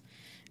spouse?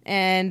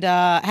 And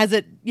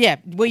have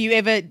you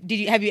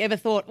ever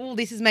thought, oh,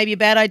 this is maybe a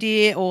bad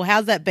idea, or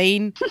how's that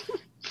been?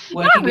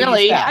 Not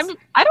really. I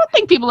don't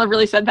think people have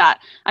really said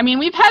that. I mean,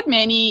 we've had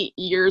many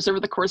years over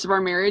the course of our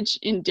marriage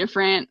in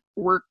different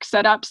work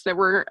setups that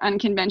were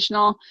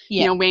unconventional.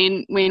 Yeah. You know,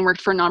 Wayne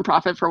worked for a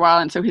nonprofit for a while,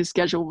 and so his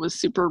schedule was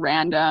super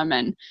random,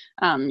 and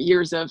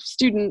years of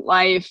student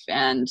life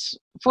and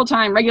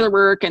full-time regular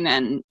work, and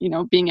then, you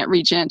know, being at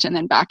Regent and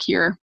then back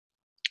here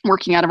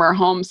working out of our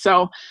home.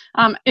 So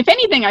if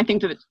anything, I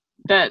think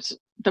that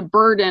the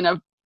burden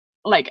of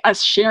like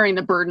us sharing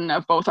the burden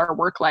of both our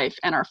work life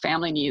and our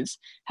family needs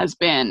has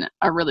been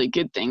a really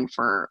good thing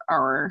for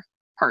our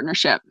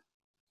partnership.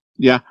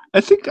 Yeah, I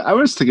think I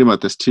was thinking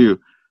about this too.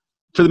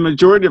 For the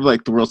majority of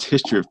like the world's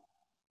history of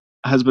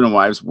husband and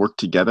wives work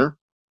together,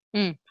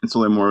 it's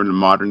only more in a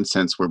modern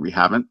sense where we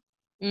haven't.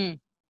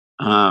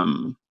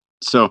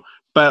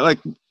 But like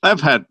I've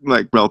had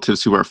like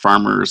relatives who are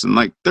farmers, and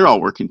like they're all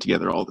working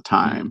together all the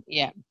time.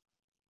 Yeah.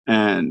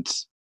 And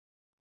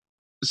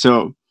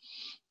so,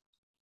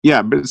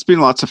 yeah, but it's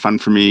been lots of fun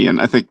for me. And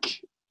I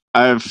think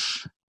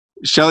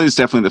Shelley's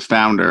definitely the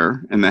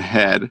founder and the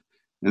head.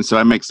 And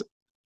so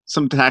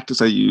some tactics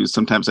I use.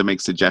 Sometimes I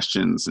make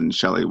suggestions and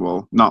Shelley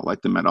will not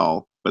like them at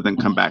all, but then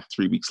come back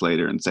 3 weeks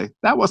later and say,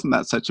 that wasn't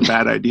such a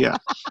bad idea.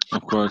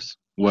 Of course,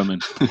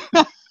 women.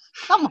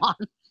 Come on.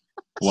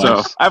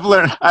 So I've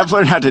learned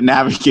how to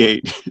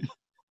navigate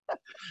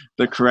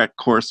the correct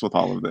course with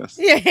all of this.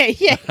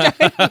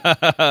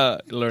 Yeah.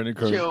 Learning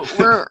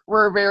curve.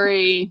 We're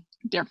very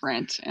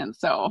different, and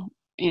so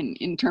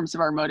in terms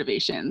of our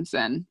motivations,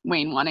 and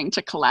Wayne wanting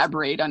to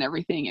collaborate on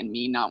everything and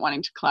me not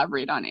wanting to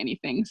collaborate on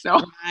anything. So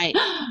Right.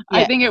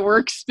 I think it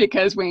works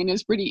because Wayne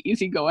is pretty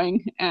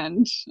easygoing,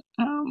 and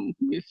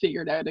we've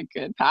figured out a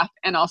good path.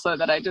 And also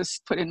that I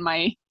just put in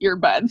my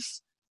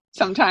earbuds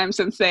sometimes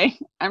and say,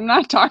 I'm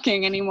not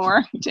talking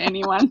anymore to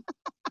anyone.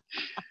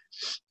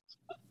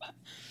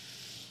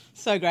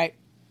 So great.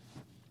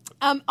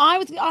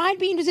 I'd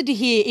be interested to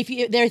hear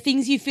if there are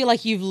things you feel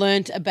like you've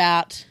learned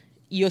about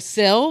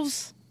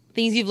yourselves,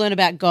 things you've learned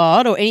about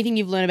God, or anything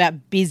you've learned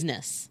about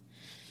business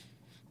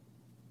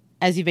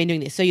as you've been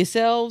doing this. So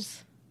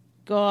yourselves,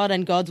 God,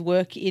 and God's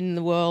work in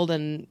the world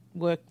and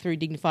work through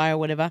Dignify or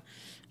whatever,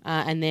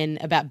 and then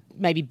about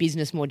maybe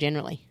business more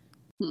generally.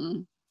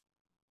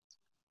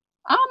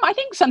 I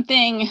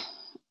think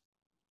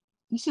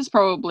this is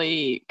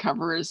probably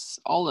covers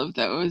all of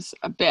those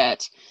a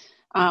bit.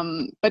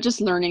 But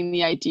just learning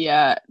the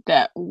idea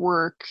that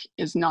work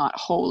is not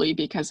wholly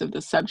because of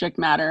the subject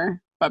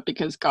matter, but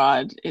because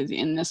God is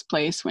in this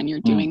place when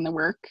you're doing the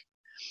work.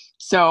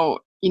 So,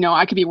 you know,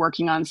 I could be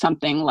working on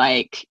something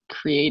like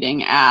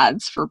creating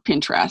ads for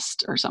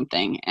Pinterest or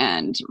something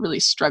and really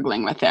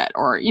struggling with it,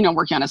 or, you know,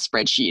 working on a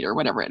spreadsheet or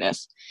whatever it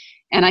is.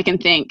 And I can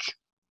think,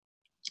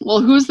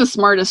 well, who's the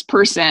smartest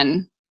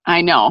person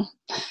I know?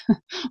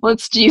 Well,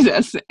 it's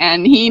Jesus,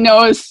 and he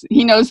knows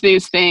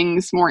these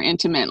things more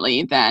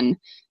intimately than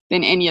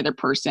any other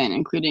person,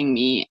 including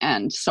me.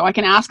 And so I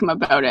can ask him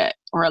about it,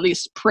 or at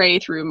least pray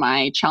through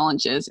my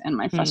challenges and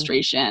my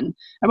frustration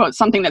about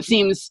something that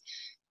seems,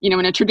 you know,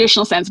 in a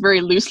traditional sense,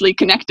 very loosely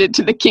connected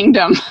to the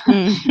kingdom.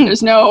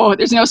 There's no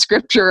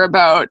scripture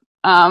about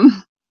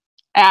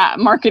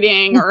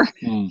marketing or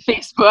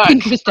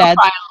Facebook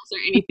profiles or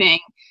anything.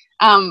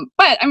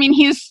 But I mean,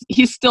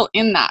 he's still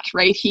in that,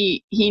 right?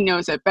 He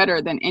knows it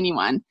better than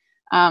anyone.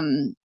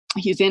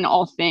 He's in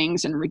all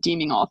things and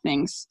redeeming all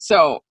things.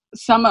 So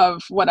some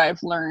of what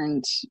I've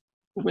learned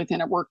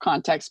within a work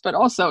context, but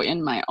also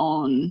in my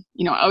own,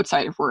 you know,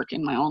 outside of work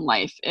in my own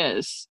life,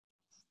 is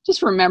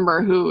just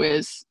remember who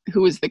is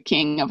the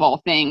King of all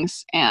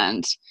things,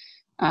 and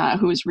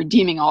who is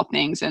redeeming all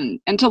things, and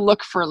to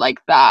look for like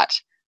that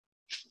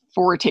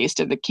foretaste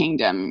of the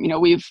kingdom. You know,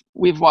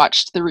 we've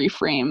watched the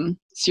Reframe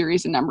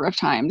series a number of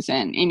times,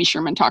 and Amy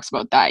Sherman talks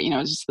about that. You know,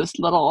 it's just this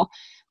little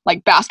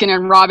like Baskin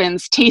and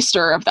Robbins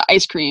taster of the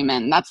ice cream,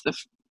 and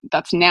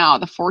that's now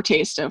the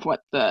foretaste of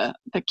what the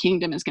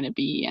kingdom is going to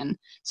be. And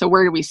so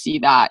where do we see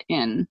that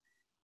in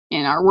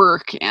our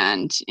work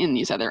and in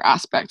these other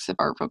aspects of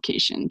our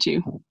vocation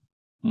too?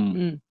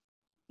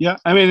 Yeah,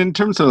 I mean, in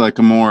terms of like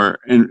a more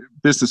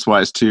business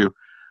wise too,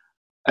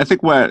 I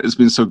think what has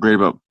been so great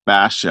about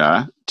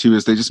Basha too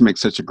is they just make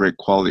such a great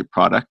quality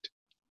product.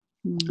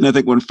 And I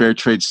think when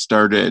Fairtrade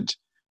started,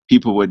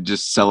 people would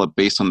just sell it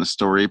based on the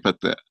story, but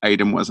the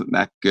item wasn't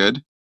that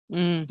good.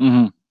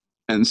 And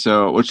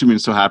so what you've been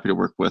so happy to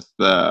work with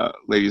the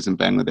ladies in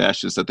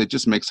Bangladesh is that they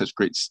just make such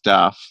great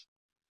stuff.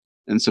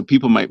 And so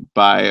people might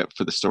buy it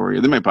for the story,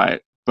 or they might buy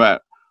it,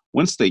 but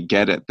once they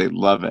get it, they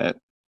love it.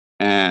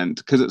 And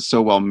because it's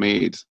so well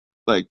made,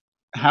 like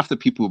half the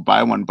people who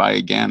buy one buy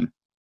again.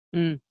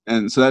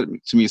 And so that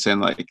to me is saying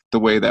like the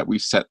way that we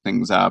set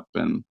things up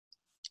and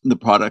the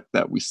product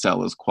that we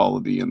sell is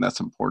quality, and that's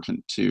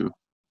important too.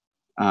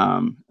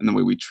 And the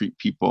way we treat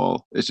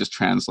people is just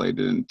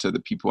translated into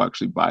the people who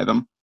actually buy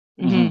them.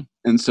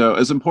 And so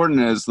as important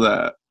as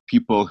the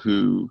people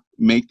who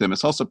make them,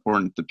 it's also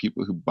important the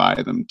people who buy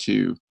them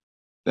too,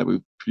 that we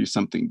produce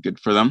something good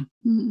for them.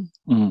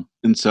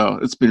 And so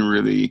it's been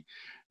really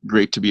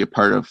great to be a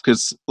part of,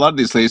 because a lot of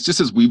these ladies, just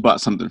as we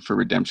bought something for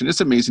redemption, it's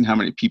amazing how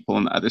many people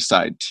on the other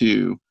side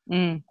too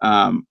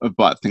have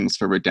bought things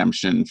for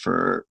redemption,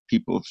 for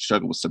people who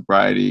struggle with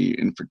sobriety,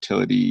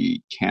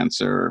 infertility,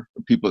 cancer,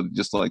 or people who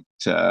just like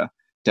to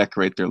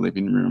decorate their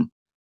living room.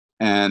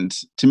 And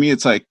to me,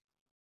 it's like,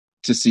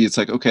 to see, it's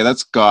like, okay,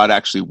 that's God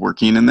actually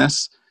working in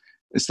this,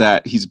 is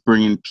that he's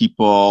bringing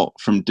people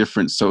from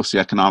different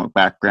socioeconomic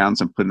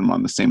backgrounds and putting them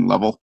on the same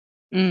level.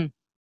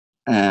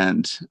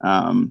 And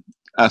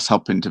us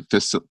helping to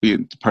be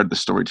part of the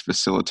story to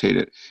facilitate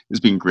it has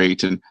been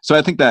great. And so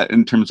I think that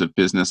in terms of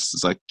business,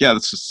 it's like, yeah,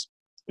 that's just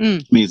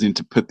amazing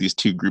to put these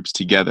two groups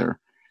together.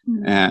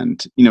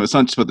 And, you know, it's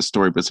not just about the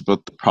story, but it's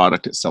about the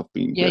product itself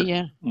being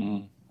good.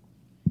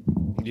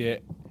 Yeah.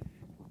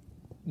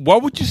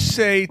 What would you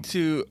say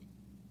to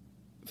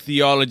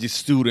theology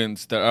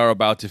students that are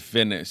about to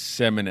finish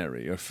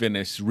seminary or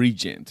finish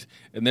Regent,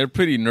 and they're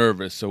pretty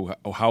nervous? So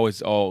how is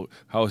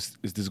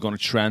this going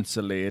to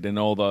translate, and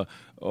all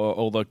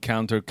the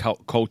counter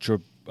culture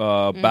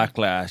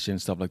backlash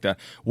and stuff like that?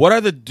 What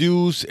are the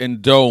do's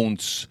and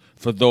don'ts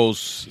for those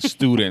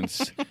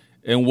students,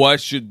 and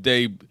what should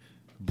they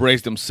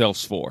brace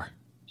themselves for?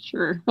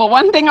 Sure. Well,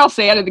 one thing I'll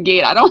say out of the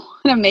gate, I don't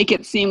want to make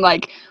it seem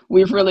like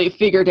we've really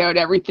figured out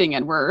everything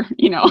and we're,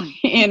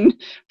 in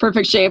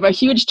perfect shape. A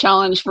huge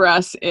challenge for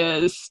us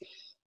is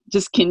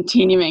just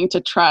continuing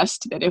to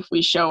trust that if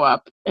we show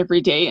up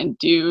every day and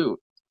do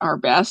our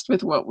best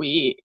with what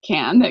we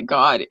can, that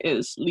God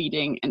is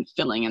leading and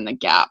filling in the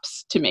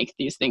gaps to make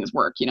these things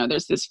work.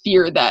 There's this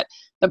fear that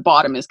the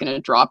bottom is going to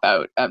drop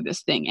out of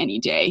this thing any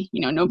day.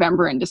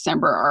 November and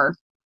December are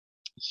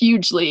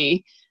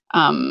hugely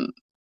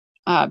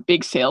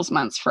big sales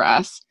months for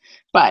us.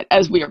 But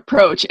as we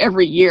approach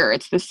every year,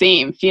 it's the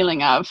same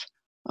feeling of,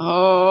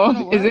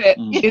 is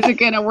it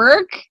going to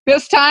work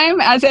this time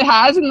as it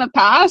has in the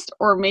past?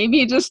 Or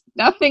maybe just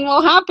nothing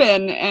will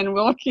happen and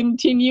we'll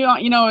continue,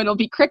 it'll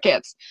be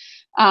crickets.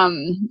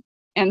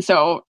 And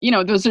so,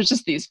 those are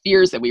just these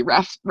fears that we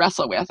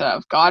wrestle with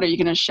of, God, are you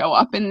going to show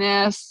up in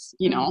this?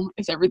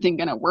 Is everything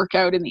going to work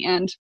out in the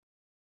end?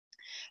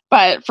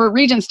 But for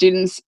Regent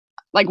students,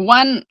 like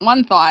one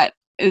thought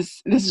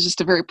is, this is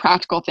just a very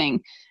practical thing,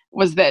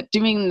 was that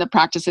doing the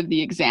practice of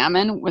the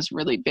examen was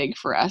really big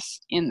for us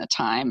in the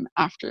time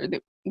after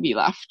we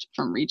left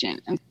from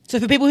Regent. And so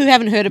for people who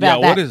haven't heard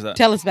about that, what is that?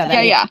 Tell us about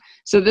that. Yeah.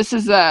 So this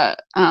is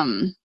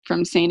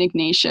from St.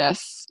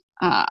 Ignatius,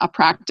 a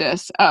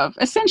practice of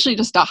essentially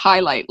just a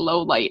highlight,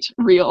 low light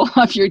reel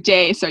of your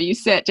day. So you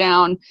sit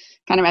down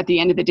kind of at the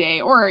end of the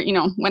day, or,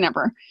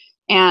 whenever,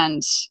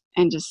 and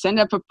just send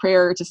up a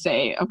prayer to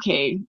say,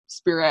 okay,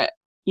 Spirit,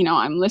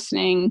 I'm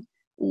listening.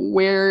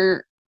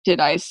 Where did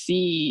I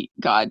see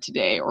God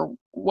today, or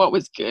what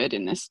was good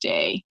in this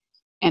day?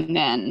 And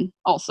then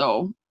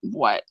also,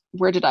 where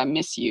did I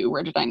miss you?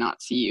 Where did I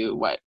not see you?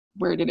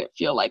 Where did it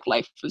feel like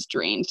life was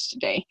drained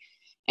today?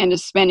 And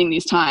just spending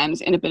these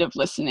times in a bit of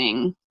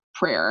listening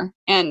prayer.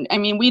 And I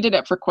mean, we did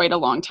it for quite a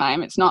long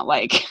time. It's not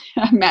like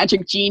a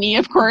magic genie,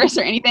 of course,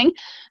 or anything.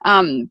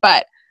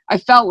 But I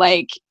felt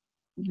like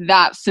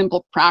that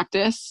simple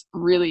practice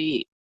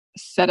really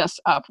set us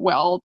up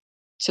well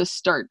to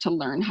start to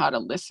learn how to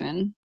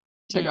listen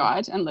to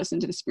God and listen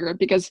to the Spirit.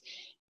 Because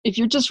if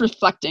you're just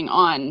reflecting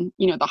on,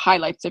 the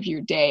highlights of your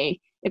day,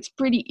 it's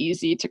pretty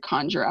easy to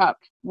conjure up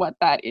what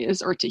that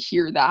is, or to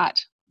hear that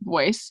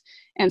voice.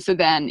 And so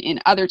then in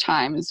other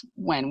times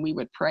when we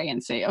would pray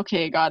and say,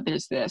 okay, God,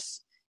 there's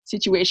this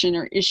situation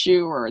or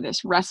issue, or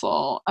this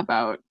wrestle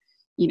about,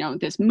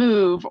 this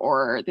move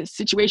or this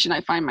situation I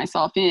find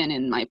myself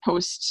in my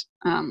post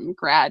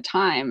grad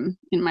time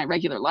in my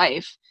regular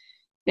life,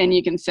 then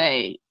you can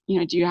say,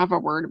 do you have a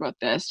word about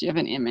this? Do you have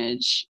an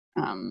image?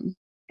 And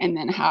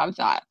then have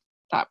that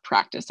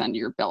practice under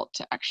your belt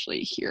to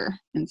actually hear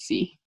and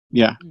see.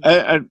 Yeah,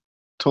 I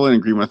totally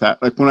agree with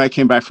that. Like when I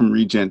came back from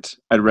Regent,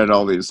 I'd read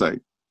all these like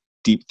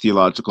deep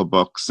theological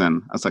books,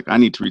 and I was like, I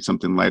need to read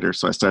something lighter.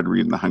 So I started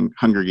reading the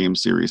Hunger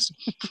Games series.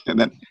 And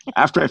then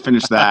after I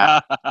finished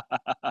that,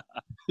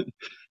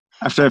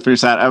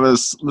 I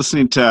was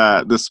listening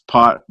to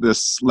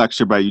this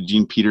lecture by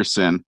Eugene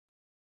Peterson,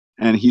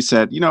 and he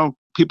said,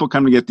 people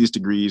come to get these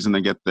degrees and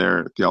they get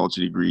their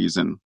theology degrees,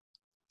 and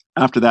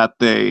after that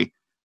they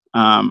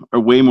are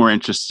way more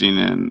interested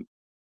in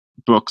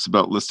books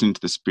about listening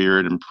to the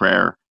Spirit and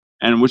prayer,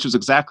 and which was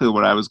exactly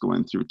what I was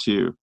going through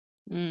too.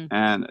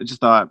 And I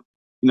just thought,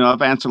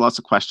 I've answered lots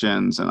of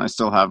questions, and I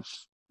still have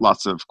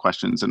lots of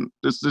questions, and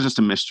there's just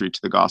a mystery to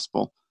the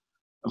gospel,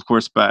 of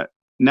course, but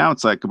now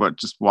it's like about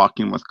just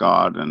walking with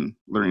God and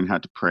learning how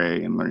to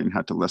pray and learning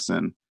how to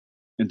listen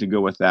and to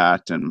go with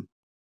that, and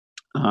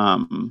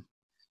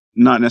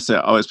not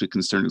necessarily always be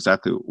concerned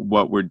exactly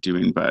what we're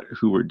doing, but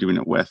who we're doing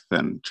it with,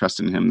 and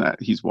trusting him that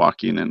he's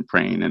walking and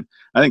praying. And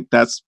I think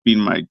that's been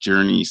my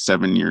journey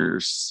 7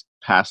 years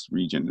past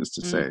Regent, is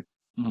to say,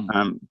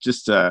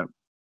 just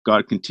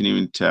God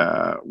continuing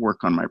to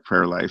work on my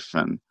prayer life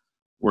and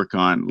work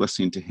on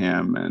listening to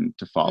him and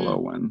to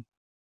follow and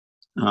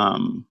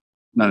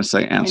not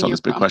necessarily answer all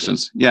these big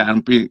questions. Yeah,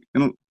 and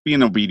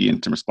being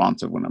obedient and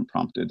responsive when I'm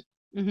prompted.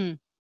 Mm-hmm.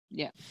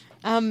 Yeah.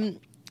 Do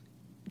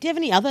you have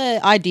any other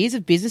ideas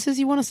of businesses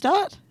you want to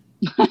start?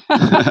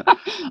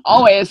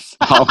 Always.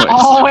 That's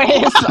why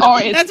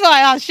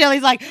I asked.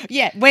 Shelley's like,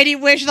 yeah,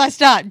 where should I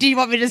start? Do you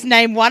want me to just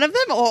name one of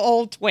them or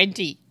all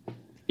 20?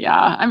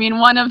 Yeah, I mean,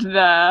 one of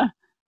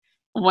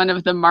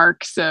the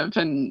marks of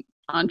an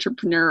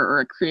entrepreneur or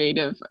a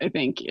creative, I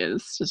think,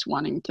 is just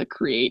wanting to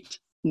create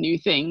new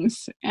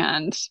things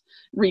and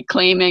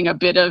reclaiming a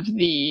bit of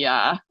the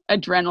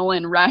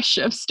adrenaline rush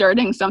of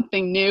starting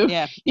something new.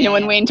 Yeah. You know,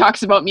 when Wayne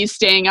talks about me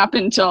staying up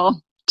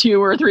until 2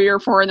 or 3 or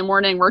 4 in the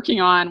morning working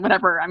on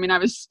whatever, I mean, I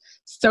was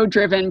so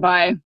driven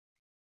by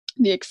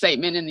the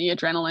excitement and the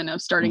adrenaline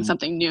of starting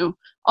something new.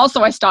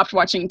 Also, I stopped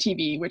watching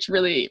TV, which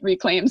really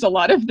reclaims a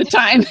lot of the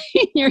time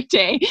in your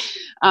day.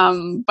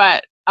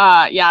 But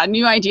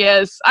new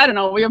ideas. I don't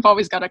know. We have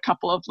always got a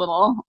couple of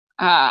little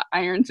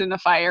irons in the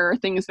fire,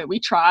 things that we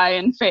try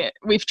and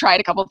we've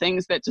tried a couple of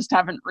things that just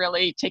haven't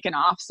really taken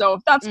off. So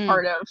that's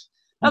part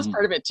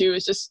of it too,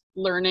 is just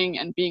learning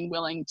and being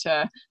willing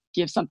to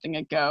give something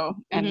a go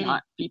and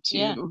not be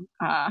too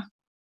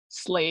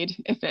slayed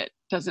if it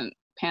doesn't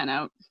pan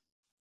out.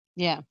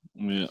 Yeah.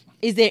 Yeah.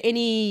 Is there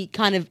any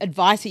kind of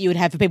advice that you would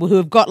have for people who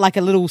have got like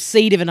a little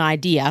seed of an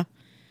idea?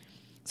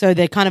 So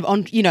they're kind of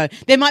on, you know,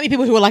 there might be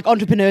people who are like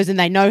entrepreneurs and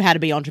they know how to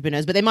be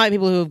entrepreneurs, but there might be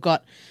people who have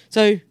got,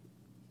 so.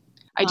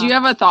 I do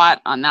have a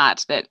thought on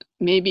that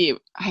maybe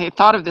I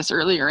thought of this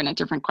earlier in a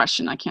different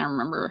question. I can't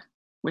remember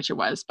which it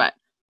was, but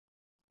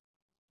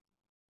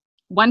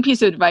one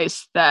piece of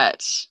advice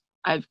that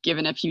I've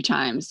given a few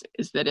times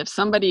is that if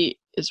somebody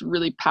is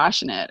really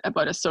passionate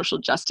about a social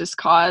justice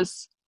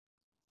cause,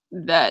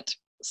 that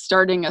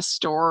starting a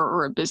store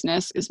or a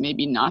business is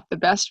maybe not the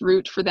best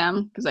route for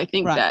them. Because I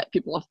think that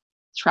people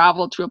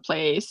travel to a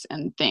place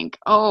and think,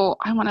 oh,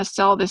 I want to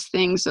sell this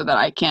thing so that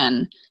I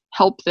can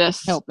help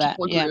that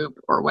group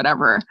or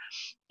whatever.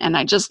 And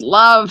I just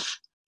love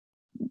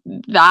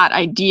that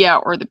idea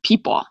or the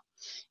people.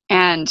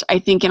 And I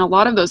think in a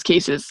lot of those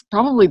cases,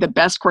 probably the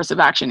best course of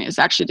action is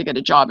actually to get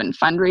a job in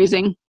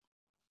fundraising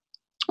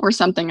or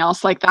something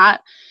else like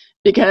that,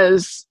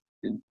 because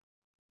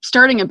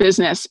starting a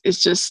business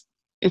is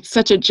it's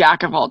such a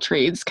jack of all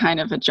trades kind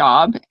of a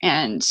job.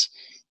 And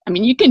I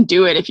mean, you can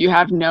do it if you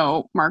have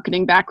no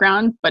marketing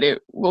background, but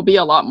it will be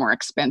a lot more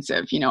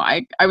expensive. You know,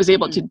 I was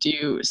able to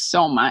do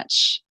so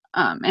much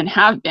and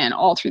have been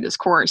all through this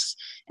course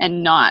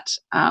and not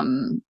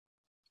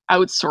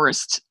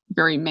outsourced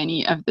very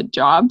many of the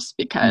jobs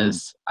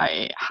because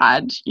I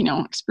had, you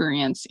know,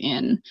 experience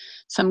in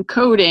some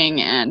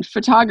coding and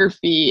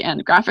photography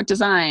and graphic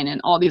design and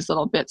all these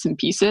little bits and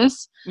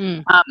pieces.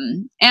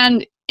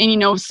 And you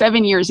know,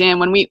 7 years in,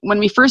 when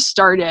we first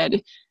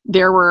started,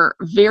 there were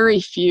very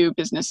few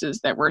businesses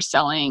that were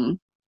selling,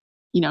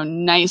 you know,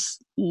 nice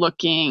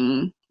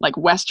looking, like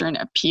Western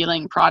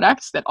appealing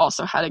products that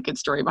also had a good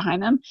story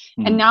behind them.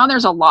 And now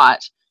there's a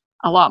lot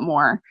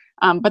more.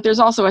 But there's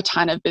also a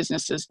ton of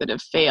businesses that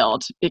have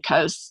failed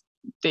because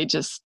it's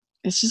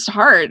just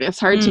hard. It's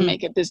hard to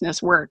make a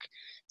business work.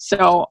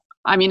 So,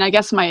 I mean, I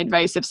guess my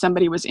advice, if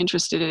somebody was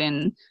interested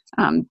in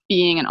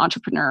being an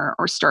entrepreneur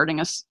or starting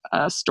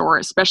a store,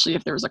 especially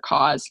if there was a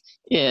cause,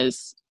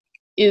 is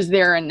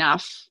there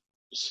enough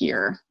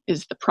here?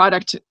 Is the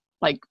product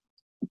like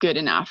good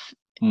enough?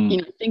 You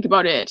know, think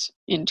about it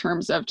in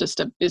terms of just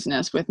a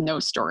business with no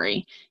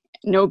story,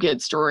 no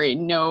good story,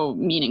 no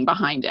meaning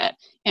behind it.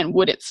 And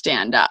would it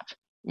stand up?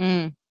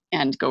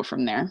 And go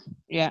from there.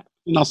 Yeah.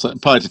 And also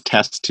probably to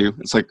test too.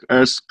 It's like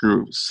ours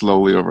grew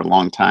slowly over a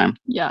long time.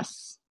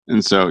 Yes.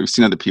 And so you've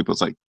seen other people,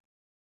 it's like,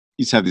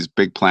 you just have these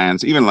big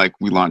plans. Even like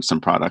we launched some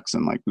products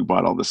and like we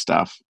bought all this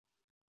stuff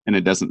and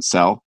it doesn't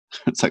sell.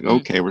 It's like,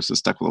 okay, we're just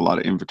stuck with a lot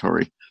of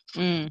inventory.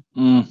 It's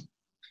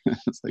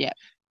like,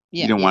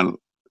 you don't want to,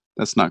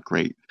 that's not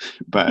great,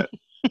 but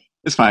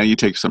it's fine. You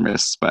take some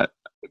risks, but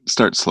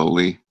start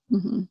slowly.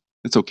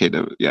 It's okay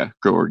to,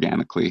 grow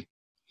organically.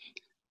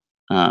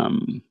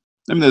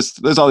 I mean,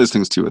 there's all these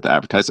things too with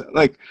advertising.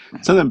 Like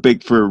something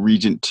big for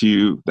Regent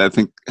too that I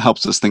think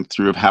helps us think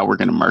through of how we're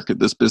going to market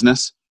this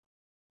business.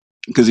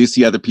 Because you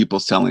see other people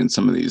selling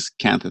some of these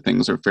Cantha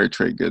things or fair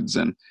trade goods,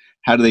 and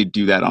how do they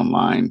do that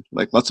online?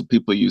 Like lots of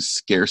people use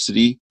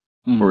scarcity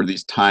or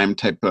these time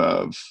type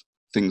of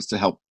things to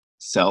help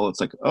sell. It's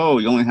like, oh,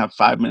 you only have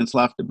 5 minutes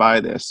left to buy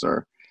this,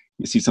 or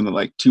you see something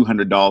like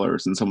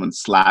 $200 and someone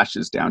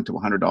slashes down to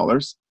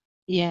 $100.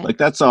 Yeah, like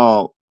that's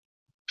all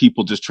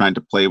people just trying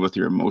to play with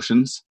your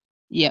emotions.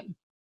 Yep.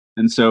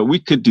 And so we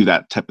could do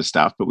that type of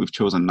stuff, but we've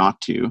chosen not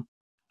to.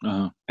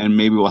 And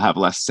maybe we'll have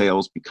less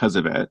sales because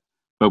of it.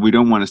 But we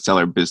don't want to sell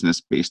our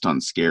business based on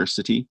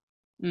scarcity,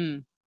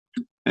 and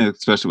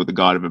especially with the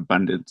God of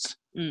abundance.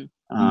 And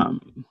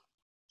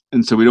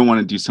so we don't want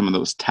to do some of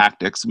those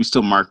tactics. We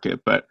still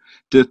market, but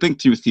to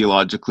think through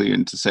theologically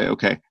and to say,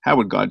 okay, how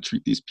would God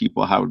treat these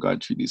people? How would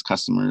God treat these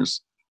customers?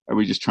 Are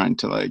we just trying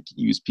to like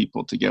use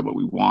people to get what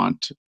we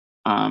want?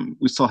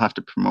 We still have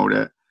to promote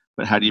it,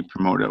 but how do you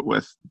promote it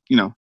with,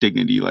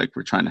 dignity? Like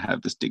we're trying to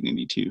have this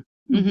dignity too.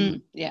 Mm-hmm.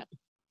 Yeah.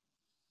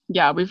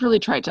 Yeah, we've really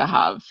tried to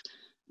have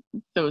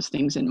those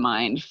things in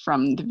mind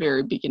from the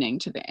very beginning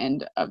to the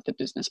end of the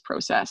business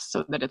process,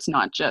 so that it's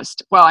not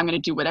just, well, I'm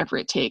going to do whatever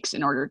it takes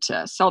in order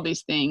to sell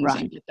these things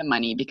and get the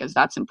money because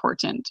that's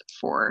important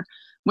for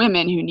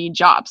women who need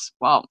jobs.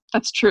 Well,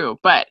 that's true,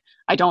 but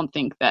I don't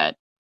think that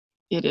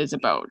it is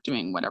about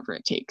doing whatever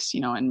it takes,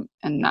 and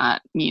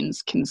that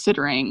means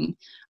considering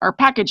our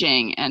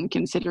packaging and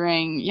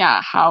considering,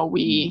 how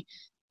we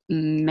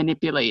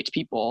manipulate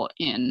people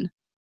in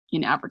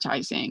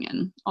advertising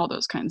and all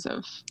those kinds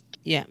of.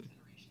 Yeah.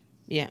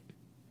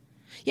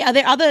 Are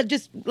there other,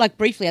 just like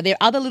briefly, are there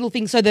other little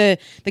things? So the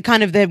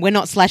kind of we're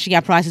not slashing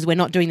our prices, we're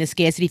not doing the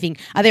scarcity thing.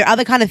 Are there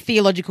other kind of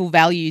theological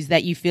values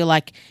that you feel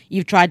like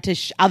you've tried to,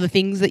 other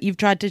things that you've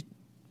tried to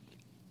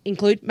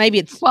include? Maybe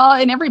it's. Well,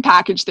 in every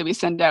package that we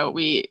send out,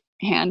 we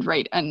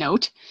handwrite a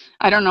note.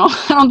 I don't know.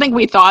 I don't think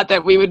we thought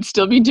that we would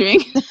still be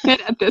doing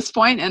it at this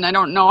point, and I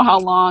don't know how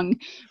long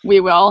we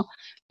will.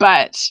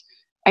 But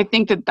I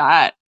think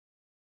that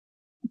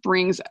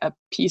brings a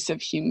piece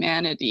of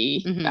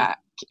humanity back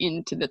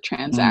into the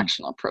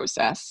transactional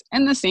process.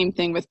 And the same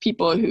thing with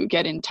people who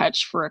get in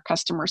touch for a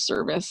customer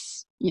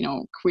service,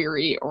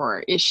 query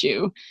or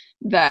issue,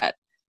 that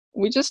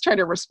we just try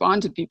to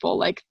respond to people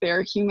like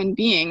they're human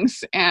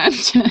beings and,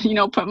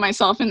 put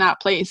myself in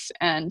that place.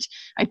 And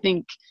I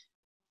think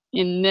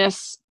in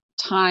this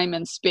time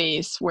and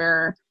space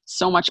where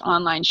so much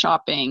online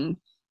shopping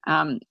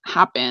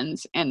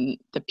happens, and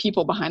the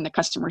people behind the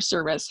customer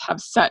service have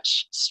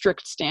such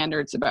strict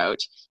standards about,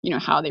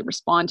 how they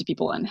respond to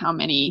people and how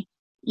many,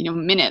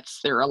 minutes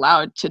they're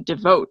allowed to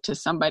devote to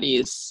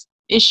somebody's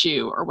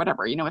issue or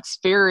whatever, it's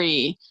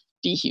very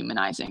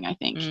dehumanizing, I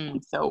think.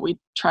 And so we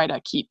try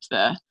to keep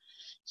the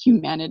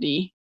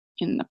humanity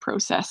in the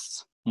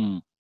process.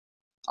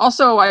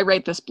 Also, I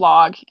write this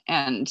blog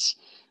and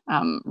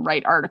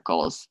write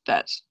articles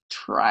that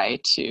try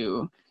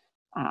to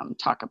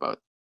talk about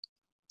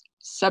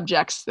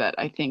subjects that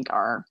I think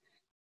are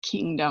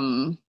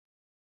kingdom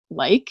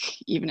like,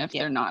 even if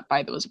they're not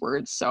by those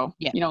words. So,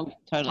 totally.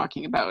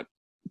 Talking about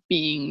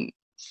being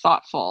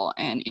thoughtful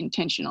and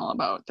intentional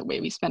about the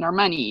way we spend our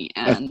money.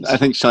 And I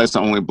think Shelley's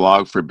the only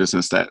blog for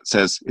business that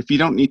says, if you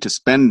don't need to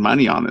spend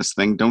money on this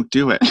thing, don't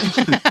do it.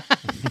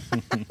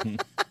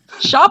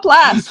 Shop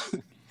less.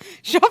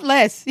 Shop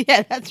less.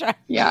 Yeah, that's right.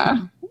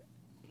 Yeah.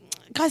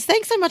 Guys,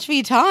 thanks so much for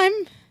your time.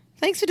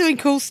 Thanks for doing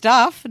cool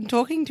stuff and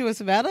talking to us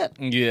about it.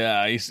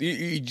 Yeah,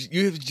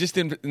 you've just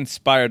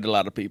inspired a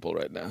lot of people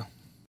right now.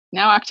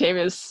 Now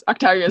Octavia's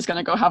going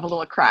to go have a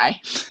little cry.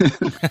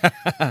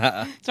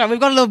 Sorry, we've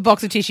got a little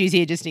box of tissues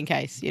here just in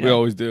case. We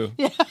always do.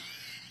 Yeah.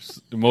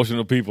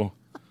 Emotional people.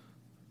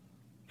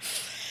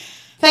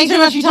 Thanks very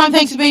much for your time.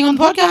 Thanks for being on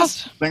the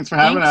podcast. Thanks for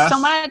having us. Thanks so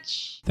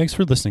much. Thanks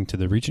for listening to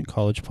the Regent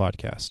College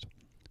podcast.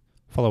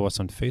 Follow us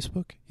on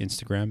Facebook,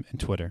 Instagram, and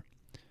Twitter.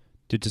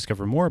 To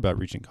discover more about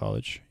Regent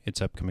College, its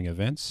upcoming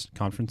events,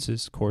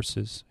 conferences,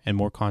 courses, and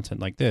more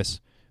content like this,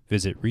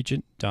 visit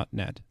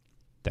regent.net.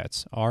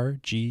 That's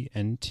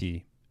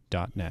rgnt.net.